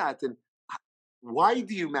do that? And why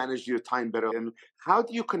do you manage your time better? And how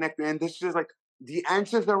do you connect? And this is just like, the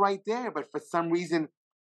answers are right there. But for some reason,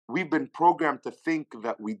 we've been programmed to think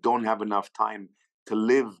that we don't have enough time to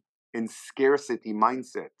live in scarcity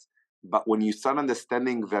mindset. But when you start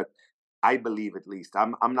understanding that, I believe, at least,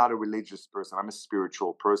 I'm not a religious person, I'm a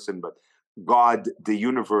spiritual person, but God, the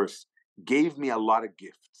universe, gave me a lot of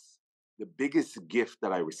gifts. The biggest gift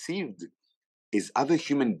that I received is other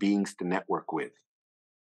human beings to network with.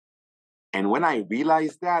 And when I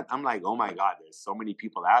realized that, I'm like, oh my God, there's so many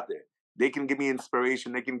people out there. They can give me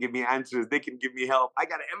inspiration. They can give me answers. They can give me help. I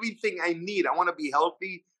got everything I need. I want to be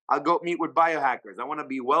healthy. I'll go meet with biohackers. I want to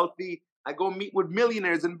be wealthy. I go meet with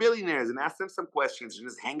millionaires and billionaires and ask them some questions and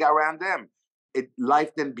just hang out around them.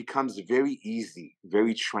 Life then becomes very easy,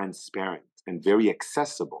 very transparent, and very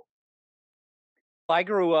accessible. I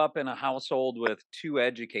grew up in a household with two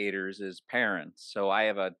educators as parents, so I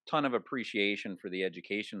have a ton of appreciation for the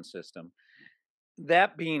education system.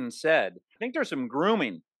 That being said, I think there's some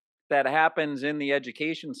grooming that happens in the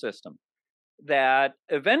education system that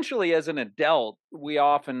eventually, as an adult, we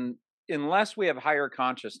often, unless we have higher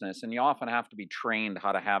consciousness, and you often have to be trained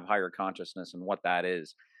how to have higher consciousness and what that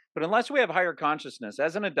is. But unless we have higher consciousness,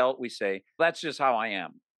 as an adult, we say, that's just how I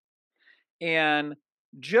am. And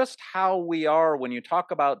just how we are, when you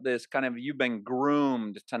talk about this kind of, you've been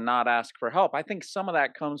groomed to not ask for help, I think some of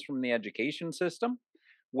that comes from the education system,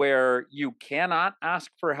 where you cannot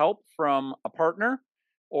ask for help from a partner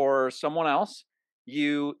or someone else.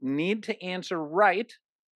 You need to answer right.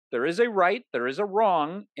 There is a right, there is a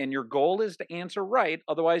wrong, and your goal is to answer right.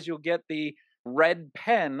 Otherwise, you'll get the red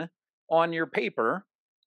pen on your paper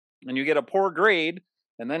and you get a poor grade,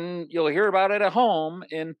 and then you'll hear about it at home.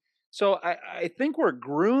 And so I think we're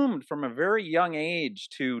groomed from a very young age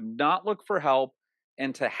to not look for help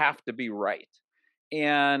and to have to be right.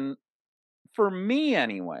 And for me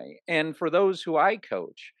anyway, and for those who I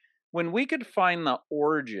coach, when we could find the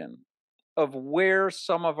origin of where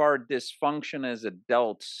some of our dysfunction as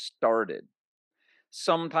adults started,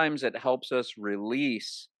 sometimes it helps us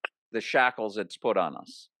release the shackles it's put on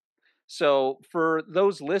us. So for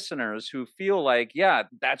those listeners who feel like, yeah,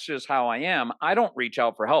 that's just how I am, I don't reach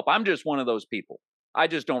out for help. I'm just one of those people. I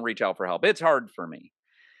just don't reach out for help. It's hard for me.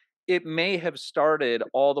 It may have started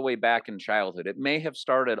all the way back in childhood. It may have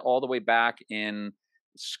started all the way back in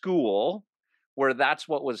school, where that's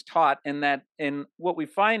what was taught. And what we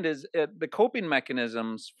find is the coping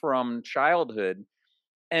mechanisms from childhood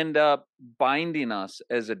end up binding us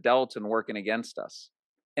as adults and working against us.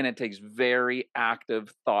 And it takes very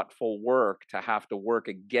active, thoughtful work to have to work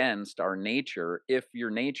against our nature. If your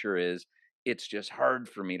nature is, it's just hard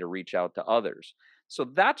for me to reach out to others. So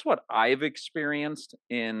that's what I've experienced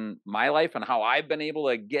in my life and how I've been able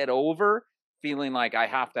to get over feeling like I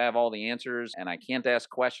have to have all the answers and I can't ask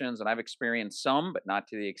questions. And I've experienced some, but not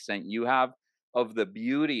to the extent you have, of the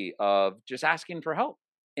beauty of just asking for help.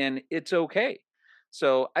 And it's okay.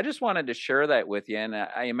 So I just wanted to share that with you. And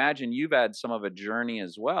I imagine you've had some of a journey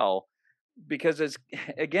as well, because as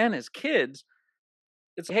kids,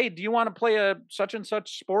 it's, hey, do you want to play a such and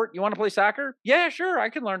such sport? You want to play soccer? Yeah, sure. I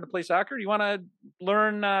can learn to play soccer. You want to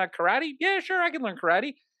learn karate? Yeah, sure. I can learn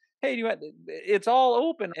karate. Hey, it's all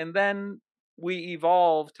open. And then we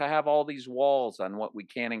evolve to have all these walls on what we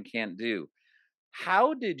can and can't do.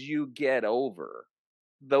 How did you get over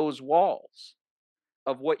those walls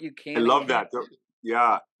of what you I can and love can't? that.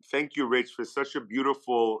 Yeah. Thank you, Rich, for such a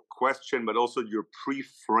beautiful question, but also your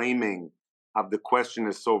pre-framing of the question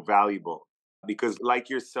is so valuable. Because like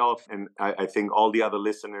yourself, and I think all the other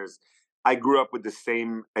listeners, I grew up with the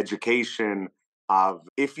same education of,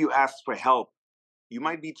 if you ask for help, you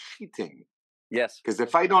might be cheating. Yes. Because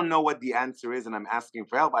if I don't know what the answer is and I'm asking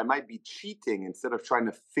for help, I might be cheating instead of trying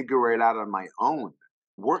to figure it out on my own.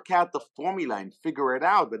 Work out the formula and figure it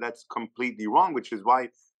out, but that's completely wrong, which is why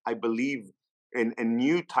I believe in a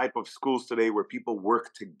new type of schools today where people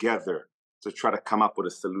work together to try to come up with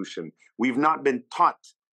a solution. We've not been taught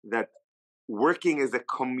that working as a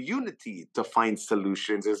community to find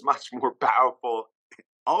solutions is much more powerful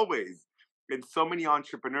always. And so many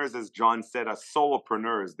entrepreneurs, as John said, are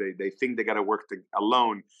solopreneurs. They think they got to work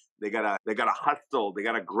alone. They gotta hustle. They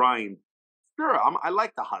gotta grind. Sure, I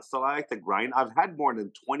like to hustle. I like to grind. I've had more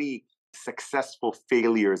than 20 successful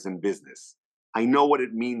failures in business. I know what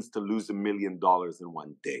it means to lose $1 million in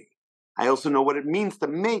one day. I also know what it means to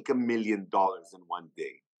make $1 million in one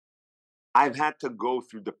day. I've had to go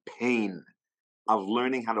through the pain of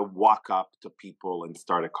learning how to walk up to people and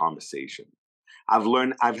start a conversation.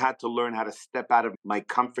 I've had to learn how to step out of my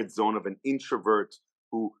comfort zone of an introvert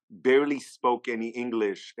who barely spoke any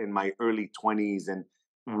English in my early 20s and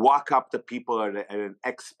walk up to people at an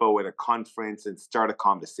expo, at a conference, and start a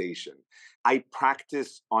conversation. I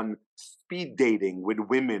practiced on speed dating with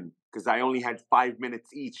women because I only had 5 minutes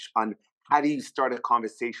each on how do you start a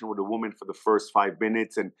conversation with a woman for the first 5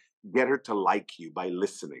 minutes and get her to like you by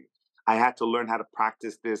listening. I had to learn how to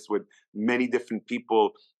practice this with many different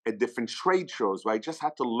people at different trade shows where I just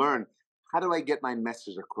had to learn how do I get my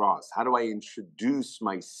message across? How do I introduce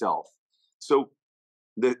myself? So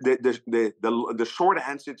the short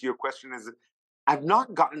answer to your question is I've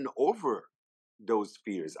not gotten over those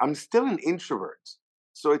fears. I'm still an introvert.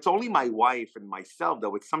 So it's only my wife and myself that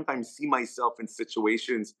would sometimes see myself in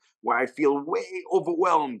situations where I feel way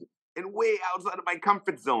overwhelmed and way outside of my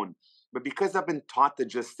comfort zone. But because I've been taught to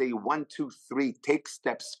just say one, two, three, take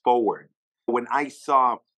steps forward. When I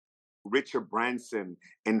saw Richard Branson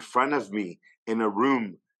in front of me in a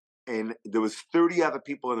room, and there was 30 other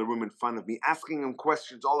people in the room in front of me asking him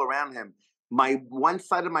questions all around him. My one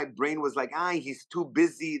side of my brain was like, he's too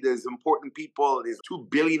busy. There's important people. There's two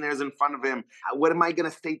billionaires in front of him. What am I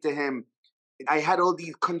going to say to him? I had all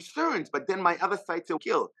these concerns, but then my other side said,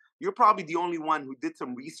 Gil, you're probably the only one who did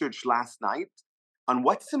some research last night on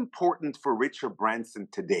what's important for Richard Branson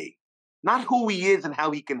today. Not who he is and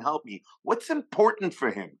how he can help me. What's important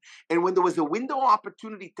for him? And when there was a window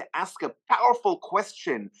opportunity to ask a powerful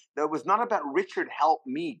question that was not about Richard, help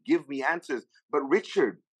me, give me answers, but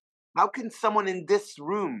Richard, how can someone in this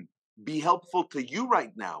room be helpful to you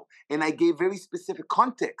right now? And I gave very specific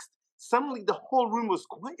context. Suddenly the whole room was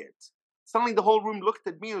quiet. Suddenly the whole room looked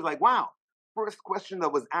at me and was like, wow, first question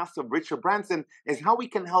that was asked of Richard Branson is how we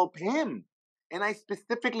can help him. And I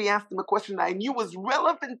specifically asked him a question that I knew was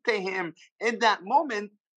relevant to him in that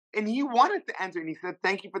moment. And he wanted to answer. And he said,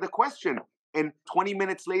 thank you for the question. And 20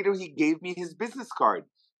 minutes later, he gave me his business card.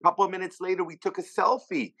 A couple of minutes later, we took a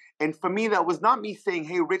selfie. And for me, that was not me saying,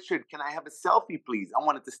 hey, Richard, can I have a selfie, please? I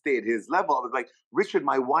wanted to stay at his level. I was like, Richard,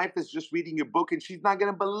 my wife is just reading your book and she's not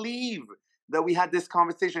going to believe that we had this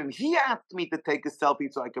conversation. He asked me to take a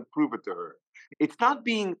selfie so I could prove it to her. It's not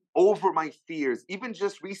being over my fears. Even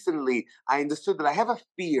just recently, I understood that I have a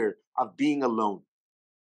fear of being alone.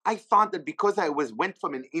 I thought that because I went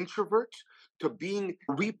from an introvert to being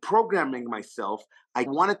reprogramming myself, I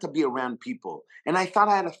wanted to be around people. And I thought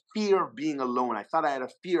I had a fear of being alone. I thought I had a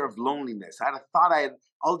fear of loneliness. I had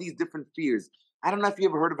all these different fears. I don't know if you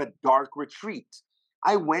ever heard of a dark retreat.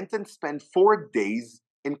 I went and spent 4 days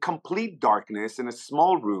in complete darkness in a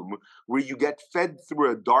small room where you get fed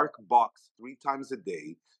through a dark box 3 times a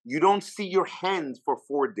day. You don't see your hands for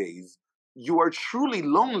 4 days. You are truly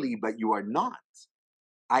lonely, but you are not.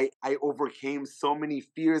 I overcame so many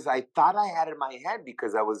fears I thought I had in my head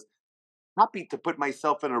because I was happy to put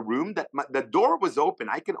myself in a room that the door was open.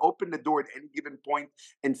 I can open the door at any given point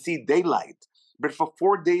and see daylight. But for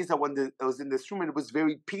 4 days, I was in this room and it was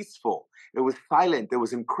very peaceful. It was silent. It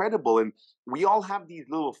was incredible. And we all have these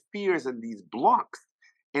little fears and these blocks.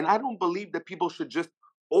 And I don't believe that people should just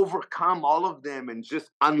overcome all of them and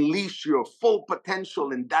just unleash your full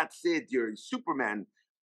potential and that's it. You're Superman.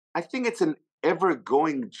 I think it's an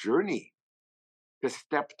ever-going journey to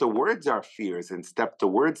step towards our fears and step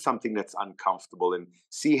towards something that's uncomfortable and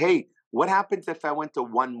see, hey, what happens if I went to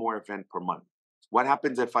one more event per month? What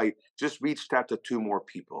happens if I just reached out to 2 more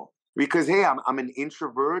people? Because, hey, I'm an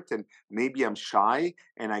introvert and maybe I'm shy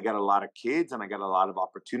and I got a lot of kids and I got a lot of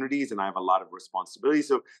opportunities and I have a lot of responsibilities.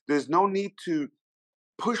 So there's no need to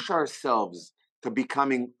push ourselves to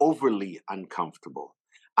becoming overly uncomfortable.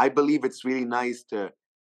 I believe it's really nice to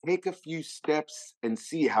take a few steps and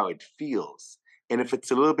see how it feels. And if it's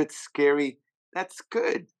a little bit scary, that's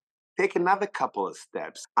good. Take another couple of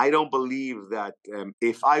steps. I don't believe that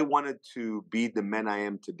if I wanted to be the man I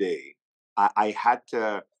am today, I had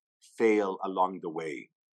to fail along the way.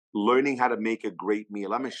 Learning how to make a great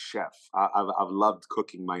meal. I'm a chef. I've loved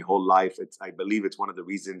cooking my whole life. I believe it's one of the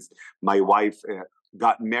reasons my wife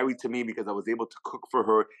got married to me because I was able to cook for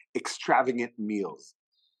her extravagant meals.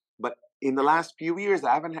 But in the last few years,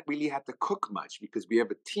 I haven't really had to cook much because we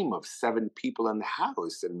have a team of 7 people in the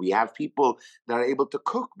house and we have people that are able to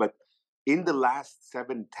cook. But in the last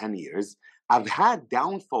 7, 10 years, I've had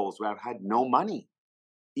downfalls where I've had no money.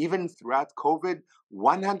 Even throughout COVID,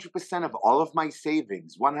 100% of all of my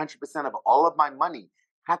savings, 100% of all of my money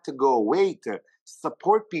had to go away to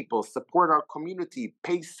support people, support our community,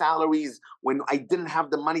 pay salaries when I didn't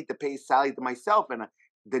have the money to pay salary to myself. And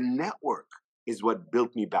the network is what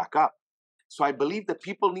built me back up. So I believe that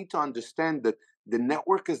people need to understand that the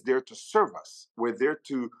network is there to serve us. We're there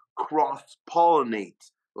to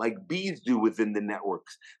cross-pollinate like bees do within the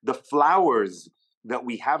networks. The flowers that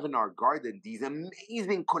we have in our garden, these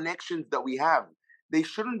amazing connections that we have, they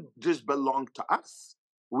shouldn't just belong to us.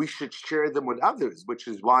 We should share them with others, which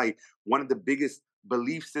is why one of the biggest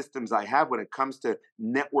belief systems I have when it comes to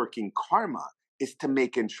networking karma is to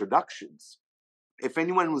make introductions. If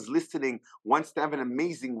anyone who's listening wants to have an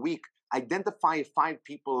amazing week, identify 5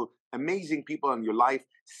 people, amazing people in your life,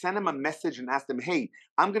 send them a message and ask them, hey,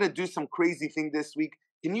 I'm going to do some crazy thing this week.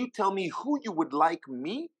 Can you tell me who you would like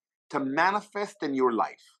me to manifest in your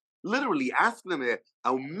life. Literally ask them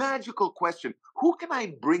a magical question. Who can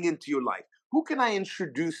I bring into your life? Who can I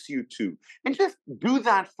introduce you to? And just do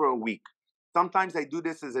that for a week. Sometimes I do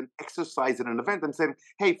this as an exercise at an event. I'm saying,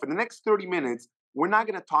 hey, for the next 30 minutes, we're not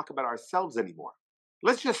going to talk about ourselves anymore.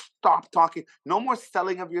 Let's just stop talking. No more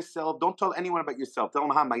selling of yourself. Don't tell anyone about yourself. Tell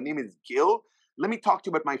them, hi, my name is Gil. Let me talk to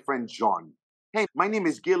you about my friend John. Hey, my name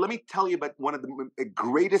is Gil. Let me tell you about one of the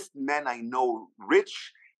greatest men I know,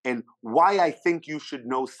 Rich, and why I think you should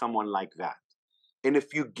know someone like that. And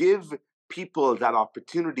if you give people that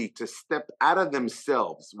opportunity to step out of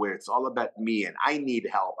themselves, where it's all about me and I need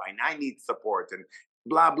help and I need support and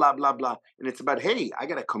blah, blah, blah, blah. And it's about, hey, I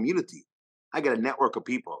got a community. I got a network of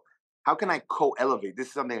people. How can I co-elevate? This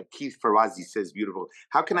is something that Keith Ferrazzi says beautiful.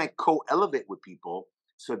 How can I co-elevate with people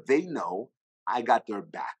so they know I got their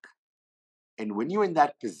back? And when you're in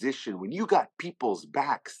that position, when you got people's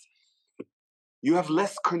backs, you have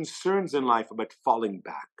less concerns in life about falling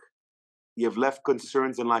back. You have less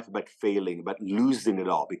concerns in life about failing, about losing it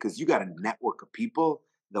all, because you got a network of people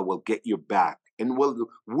that will get your back and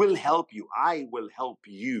will help you. I will help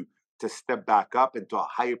you to step back up into a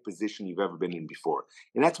higher position you've ever been in before.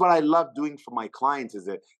 And that's what I love doing for my clients as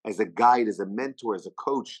a guide, as a mentor, as a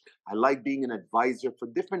coach. I like being an advisor for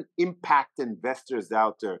different impact investors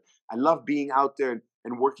out there. I love being out there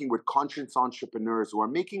and working with conscious entrepreneurs who are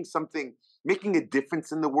making a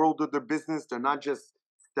difference in the world of their business. They're not just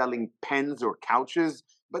selling pens or couches,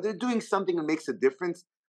 but they're doing something that makes a difference.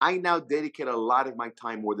 I now dedicate a lot of my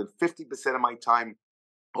time, more than 50% of my time,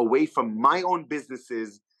 away from my own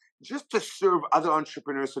businesses, just to serve other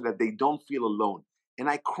entrepreneurs so that they don't feel alone. And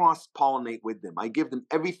I cross-pollinate with them. I give them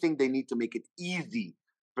everything they need to make it easy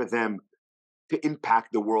for them to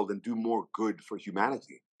impact the world and do more good for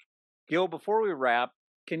humanity. Gil, before we wrap,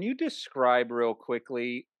 can you describe real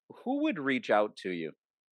quickly who would reach out to you?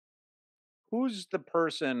 Who's the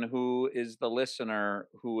person who is the listener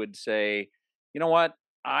who would say, you know what?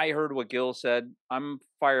 I heard what Gil said. I'm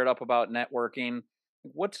fired up about networking.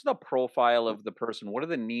 What's the profile of the person? What are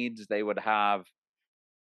the needs they would have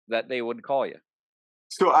that they would call you?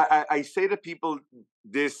 So I say to people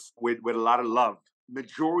this with a lot of love.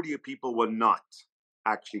 Majority of people will not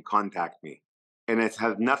actually contact me. And it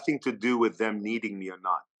has nothing to do with them needing me or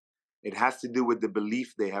not. It has to do with the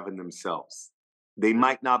belief they have in themselves. They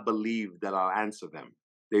might not believe that I'll answer them.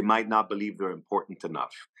 They might not believe they're important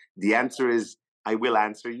enough. The answer is, I will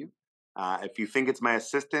answer you. If you think it's my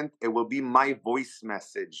assistant, it will be my voice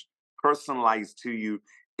message personalized to you.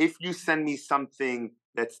 If you send me something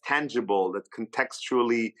that's tangible, that's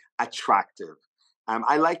contextually attractive.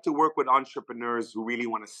 I like to work with entrepreneurs who really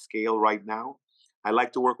want to scale right now. I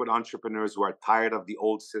like to work with entrepreneurs who are tired of the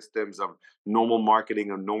old systems of normal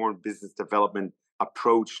marketing or normal business development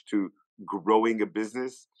approach to growing a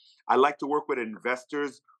business. I like to work with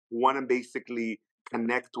investors who want to basically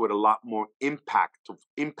connect with a lot more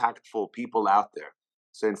impactful people out there.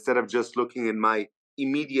 So instead of just looking in my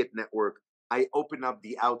immediate network, I open up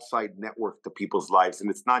the outside network to people's lives.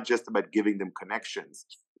 And it's not just about giving them connections,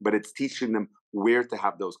 but it's teaching them where to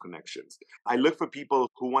have those connections. I look for people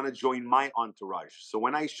who want to join my entourage. So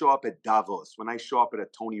when I show up at Davos, when I show up at a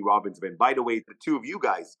Tony Robbins event, by the way, the two of you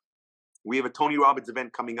guys, we have a Tony Robbins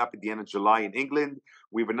event coming up at the end of July in England.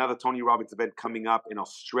 We have another Tony Robbins event coming up in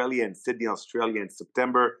Australia, in Sydney, Australia in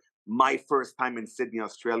September. My first time in Sydney,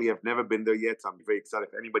 Australia. I've never been there yet, so I'm very excited.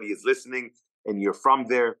 If anybody is listening and you're from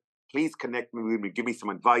there, please connect with me, give me some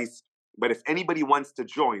advice. But if anybody wants to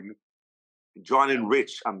join, John and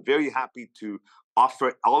Rich, I'm very happy to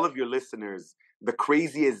offer all of your listeners the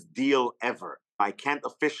craziest deal ever. I can't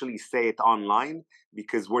officially say it online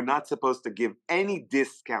because we're not supposed to give any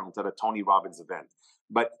discount at a Tony Robbins event.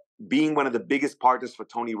 But being one of the biggest partners for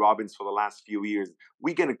Tony Robbins for the last few years,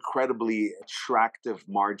 we get incredibly attractive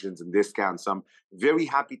margins and discounts. So I'm very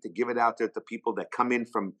happy to give it out there to people that come in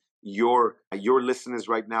from your listeners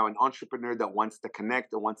right now, an entrepreneur that wants to connect,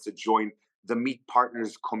 that wants to join the Meet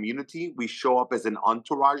Partners community. We show up as an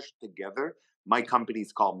entourage together. My company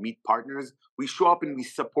is called Meet Partners. We show up and we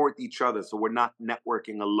support each other, so we're not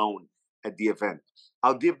networking alone at the event.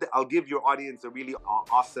 I'll give your audience a really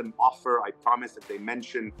awesome offer. I promise if they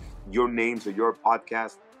mention your names or your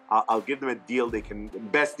podcast, I'll give them a deal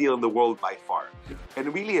best deal in the world by far.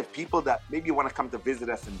 And really, if people that maybe want to come to visit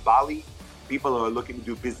us in Bali, people who are looking to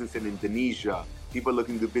do business in Indonesia, people are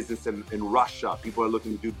looking to do business in Russia, people are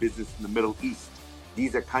looking to do business in the Middle East.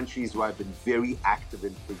 These are countries where I've been very active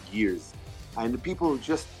in for years. And the people who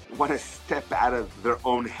just want to step out of their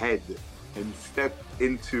own head and step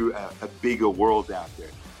into a bigger world out there.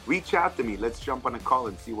 Reach out to me. Let's jump on a call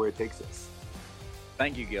and see where it takes us.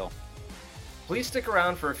 Thank you, Gil. Please stick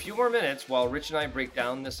around for a few more minutes while Rich and I break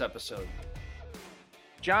down this episode.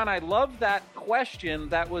 John, I love that question.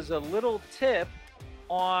 That was a little tip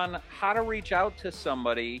on how to reach out to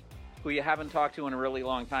somebody who you haven't talked to in a really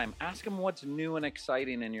long time. Ask them what's new and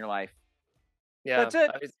exciting in your life. Yeah, That's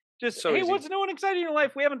it. Just, so hey, easy. what's new and exciting in your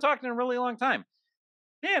life? We haven't talked in a really long time.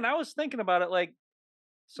 Man, I was thinking about it like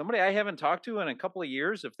somebody I haven't talked to in a couple of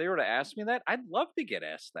years. If they were to ask me that, I'd love to get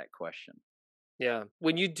asked that question. Yeah.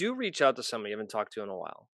 When you do reach out to somebody you haven't talked to in a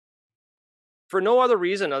while, for no other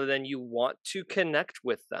reason other than you want to connect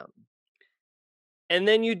with them, and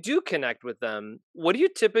then you do connect with them, what do you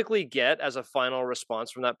typically get as a final response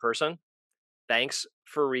from that person? Thanks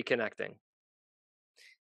for reconnecting.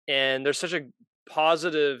 And there's such a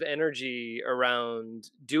positive energy around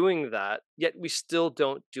doing that, yet we still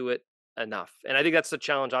don't do it enough. And I think that's the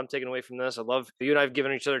challenge I'm taking away from this. I love you and I have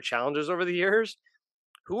given each other challenges over the years.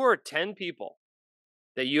 Who are 10 people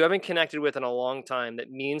that you haven't connected with in a long time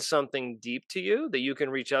that means something deep to you that you can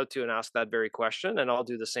reach out to and ask that very question? And I'll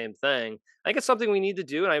do the same thing. I think it's something we need to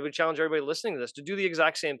do. And I would challenge everybody listening to this to do the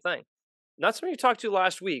exact same thing. Not somebody you talked to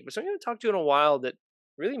last week, but somebody you haven't talked to in a while that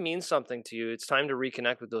really means something to you. It's time to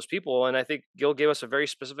reconnect with those people. And I think Gil gave us a very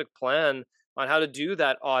specific plan on how to do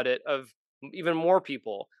that audit of even more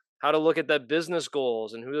people, how to look at that business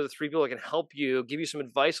goals and who are the 3 people that can help you, give you some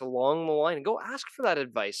advice along the line, and go ask for that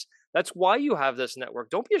advice. That's why you have this network.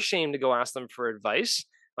 Don't be ashamed to go ask them for advice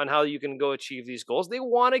on how you can go achieve these goals. They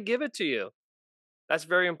want to give it to you. That's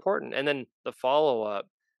very important. And then the follow-up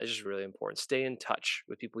is just really important. Stay in touch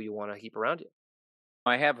with people you want to keep around you.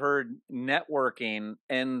 I have heard networking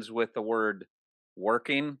ends with the word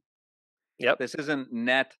working. Yep. This isn't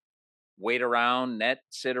net, wait around, net,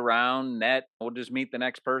 sit around, net, we'll just meet the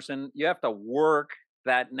next person. You have to work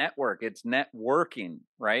that network. It's networking,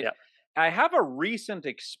 right? Yep. I have a recent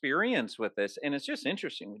experience with this, and it's just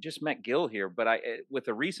interesting. We just met Gil here, but with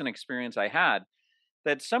a recent experience I had,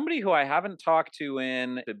 that somebody who I haven't talked to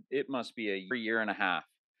in, it must be a year and a half,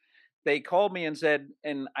 they called me and said,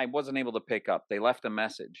 and I wasn't able to pick up. They left a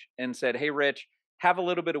message and said, hey, Rich, have a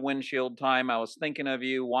little bit of windshield time. I was thinking of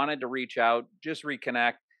you, wanted to reach out, just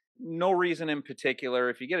reconnect. No reason in particular.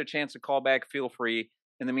 If you get a chance to call back, feel free.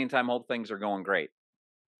 In the meantime, hope things are going great.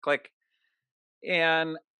 Click.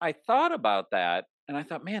 And I thought about that and I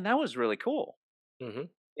thought, man, that was really cool.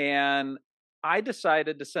 Mm-hmm. And I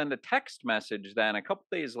decided to send a text message then. A couple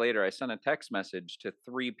days later, I sent a text message to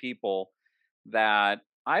 3 people that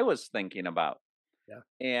I was thinking about. Yeah.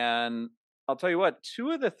 And I'll tell you what, 2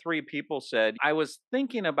 of the 3 people said, I was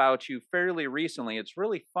thinking about you fairly recently. It's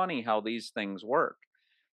really funny how these things work.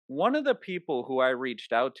 One of the people who I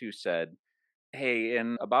reached out to said, hey,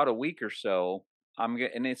 in about a week or so,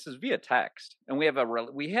 and this is via text, and we had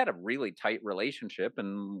a really tight relationship,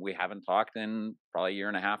 and we haven't talked in probably a year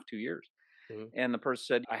and a half, 2 years. Mm-hmm. And the person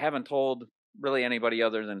said, I haven't told really anybody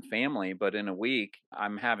other than family, but in a week,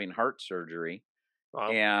 I'm having heart surgery.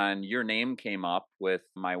 Wow. And your name came up with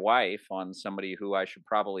my wife on somebody who I should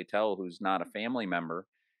probably tell who's not a family member.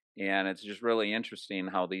 And it's just really interesting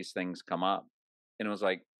how these things come up. And it was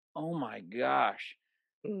like, oh my gosh,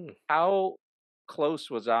 how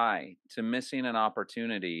close was I to missing an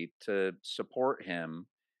opportunity to support him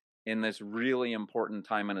in this really important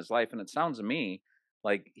time in his life? And it sounds to me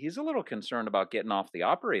like he's a little concerned about getting off the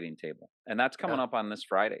operating table. And that's coming up on this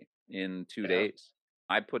Friday in 2 days.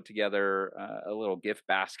 I put together a little gift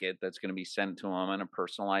basket that's going to be sent to him and a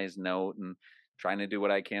personalized note and trying to do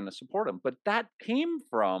what I can to support him. But that came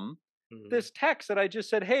from this text that I just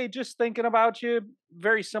said, hey, just thinking about you,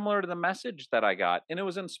 very similar to the message that I got. And it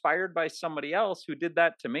was inspired by somebody else who did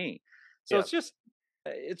that to me. So it's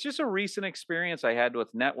just a recent experience I had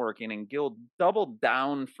with networking, and Gil doubled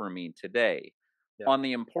down for me today on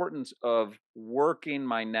the importance of working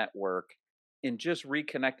my network and just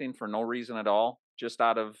reconnecting for no reason at all, just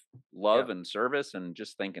out of love and service and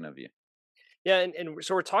just thinking of you. Yeah. And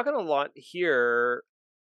so we're talking a lot here,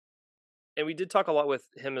 and we did talk a lot with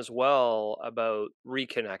him as well about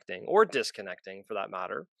reconnecting or disconnecting for that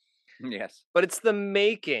matter. Yes. But it's the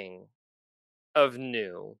making of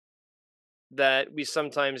new that we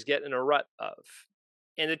sometimes get in a rut of.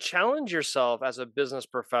 And to challenge yourself as a business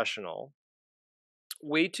professional,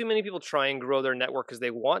 way too many people try and grow their network because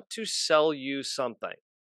they want to sell you something.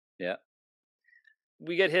 Yeah.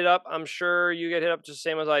 We get hit up. I'm sure you get hit up just the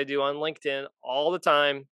same as I do on LinkedIn all the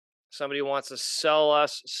time. Somebody wants to sell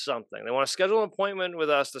us something. They want to schedule an appointment with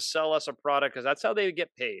us to sell us a product because that's how they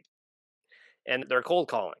get paid. And they're cold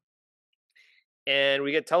calling. And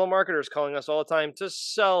we get telemarketers calling us all the time to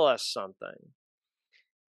sell us something.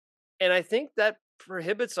 And I think that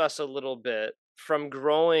prohibits us a little bit from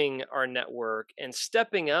growing our network and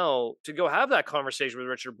stepping out to go have that conversation with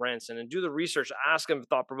Richard Branson and do the research, ask him a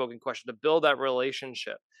thought-provoking question, to build that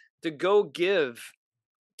relationship, to go give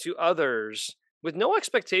to others with no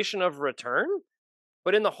expectation of return,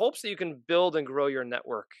 but in the hopes that you can build and grow your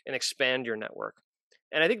network and expand your network.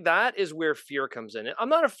 And I think that is where fear comes in. I'm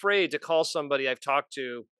not afraid to call somebody I haven't talked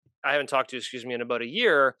to, in about a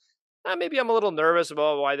year. Maybe I'm a little nervous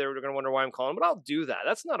about why they're going to wonder why I'm calling, but I'll do that.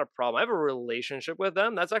 That's not a problem. I have a relationship with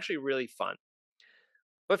them. That's actually really fun.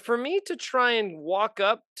 But for me to try and walk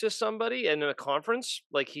up to somebody in a conference,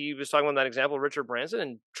 like he was talking about that example, Richard Branson,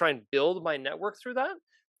 and try and build my network through that,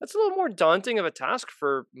 that's a little more daunting of a task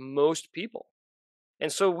for most people.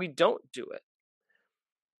 And so we don't do it.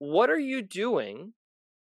 What are you doing?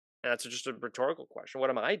 And that's just a rhetorical question. What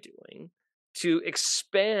am I doing to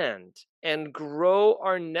expand and grow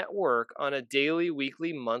our network on a daily,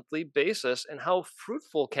 weekly, monthly basis? And how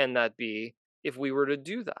fruitful can that be if we were to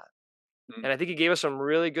do that? And I think he gave us some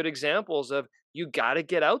really good examples of, you got to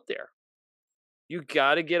get out there. You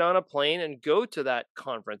got to get on a plane and go to that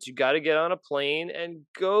conference. You got to get on a plane and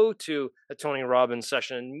go to a Tony Robbins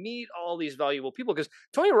session and meet all these valuable people, because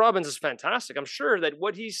Tony Robbins is fantastic. I'm sure that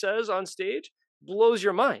what he says on stage blows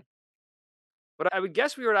your mind. But I would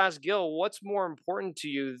guess we were to ask Gil, what's more important to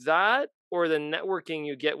you, that or the networking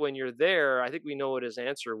you get when you're there? I think we know what his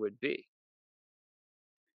answer would be.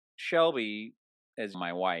 Shelby, as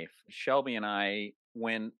my wife, Shelby and I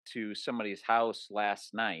went to somebody's house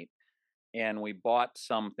last night, and we bought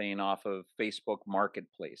something off of Facebook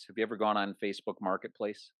Marketplace. Have you ever gone on Facebook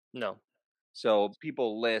Marketplace? No. So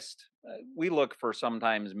people list, we look for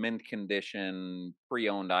sometimes mint condition,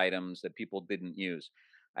 pre-owned items that people didn't use.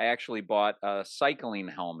 I actually bought a cycling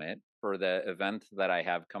helmet for the event that I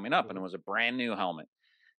have coming up, and it was a brand new helmet.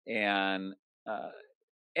 And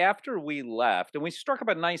after we left, and we struck up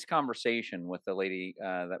a nice conversation with the lady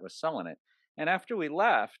that was selling it. And after we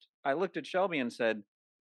left, I looked at Shelby and said,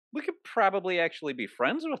 we could probably actually be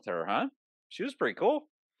friends with her, huh? She was pretty cool.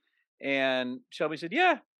 And Shelby said,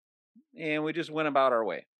 yeah. And we just went about our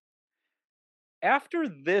way. After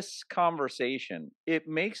this conversation, it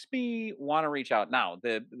makes me want to reach out. Now,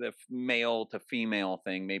 the male to female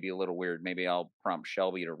thing may be a little weird. Maybe I'll prompt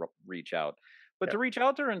Shelby to reach out. But to reach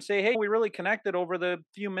out to her and say, hey, we really connected over the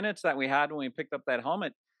few minutes that we had when we picked up that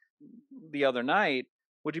helmet the other night.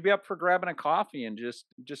 Would you be up for grabbing a coffee and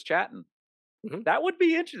just chatting? Mm-hmm. That would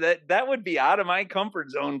be interesting. That would be out of my comfort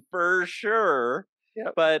zone for sure.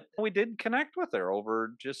 Yep. But we did connect with her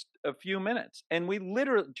over just a few minutes. And we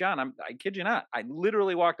literally, John, I kid you not, I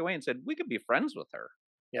literally walked away and said, we could be friends with her.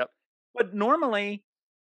 Yep. But normally,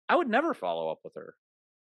 I would never follow up with her.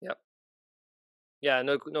 Yep. Yeah,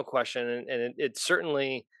 no question. And it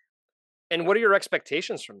certainly, and what are your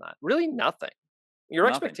expectations from that? Really nothing. Your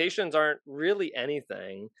expectations aren't really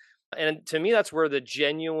anything. And to me, that's where the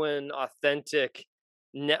genuine, authentic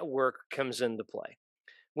network comes into play.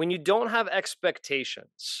 When you don't have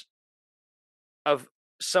expectations of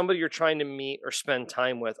somebody you're trying to meet or spend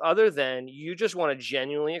time with, other than you just want to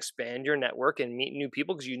genuinely expand your network and meet new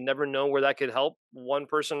people, because you never know where that could help one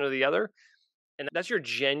person or the other, and that's your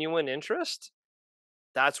genuine interest,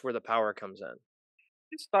 that's where the power comes in.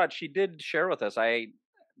 I just thought she did share with us.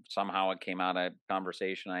 Somehow it came out of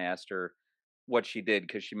conversation. I asked her what she did,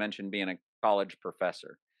 because she mentioned being a college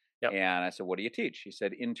professor. Yep. And I said, what do you teach? She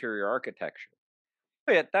said, interior architecture.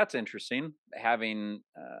 But that's interesting, having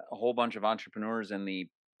a whole bunch of entrepreneurs in the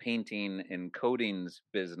painting and coatings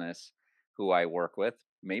business who I work with.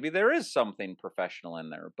 Maybe there is something professional in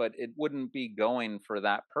there, but it wouldn't be going for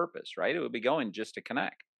that purpose, right? It would be going just to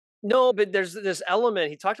connect. No, but there's this element.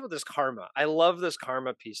 He talked about this karma. I love this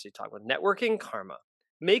karma piece he talked about. Networking, karma.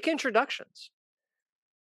 Make introductions.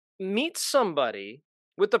 Meet somebody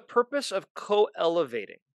with the purpose of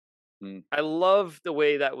co-elevating. I love the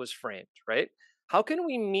way that was framed, right? How can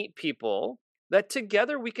we meet people that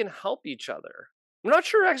together we can help each other? I'm not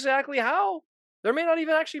sure exactly how. There may not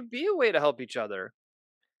even actually be a way to help each other.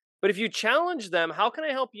 But if you challenge them, how can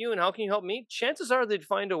I help you and how can you help me? Chances are they'd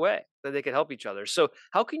find a way that they could help each other. So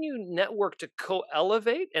how can you network to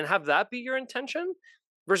co-elevate and have that be your intention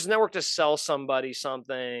versus network to sell somebody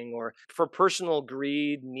something or for personal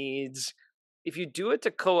greed, needs? If you do it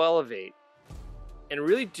to co-elevate and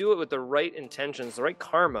really do it with the right intentions, the right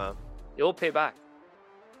karma, it will pay back.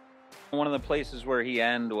 One of the places where he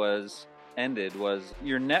ended was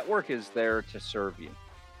your network is there to serve you.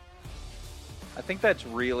 I think that's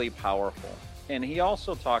really powerful. And he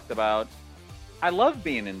also talked about, I love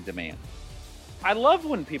being in demand. I love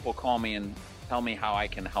when people call me and tell me how I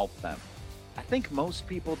can help them. I think most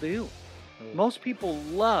people do. Most people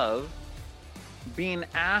love being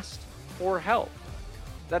asked or help.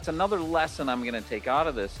 That's another lesson I'm going to take out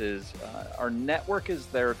of this is our network is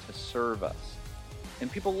there to serve us.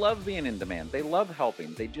 And people love being in demand. They love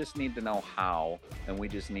helping. They just need to know how, and we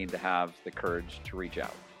just need to have the courage to reach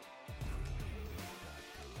out.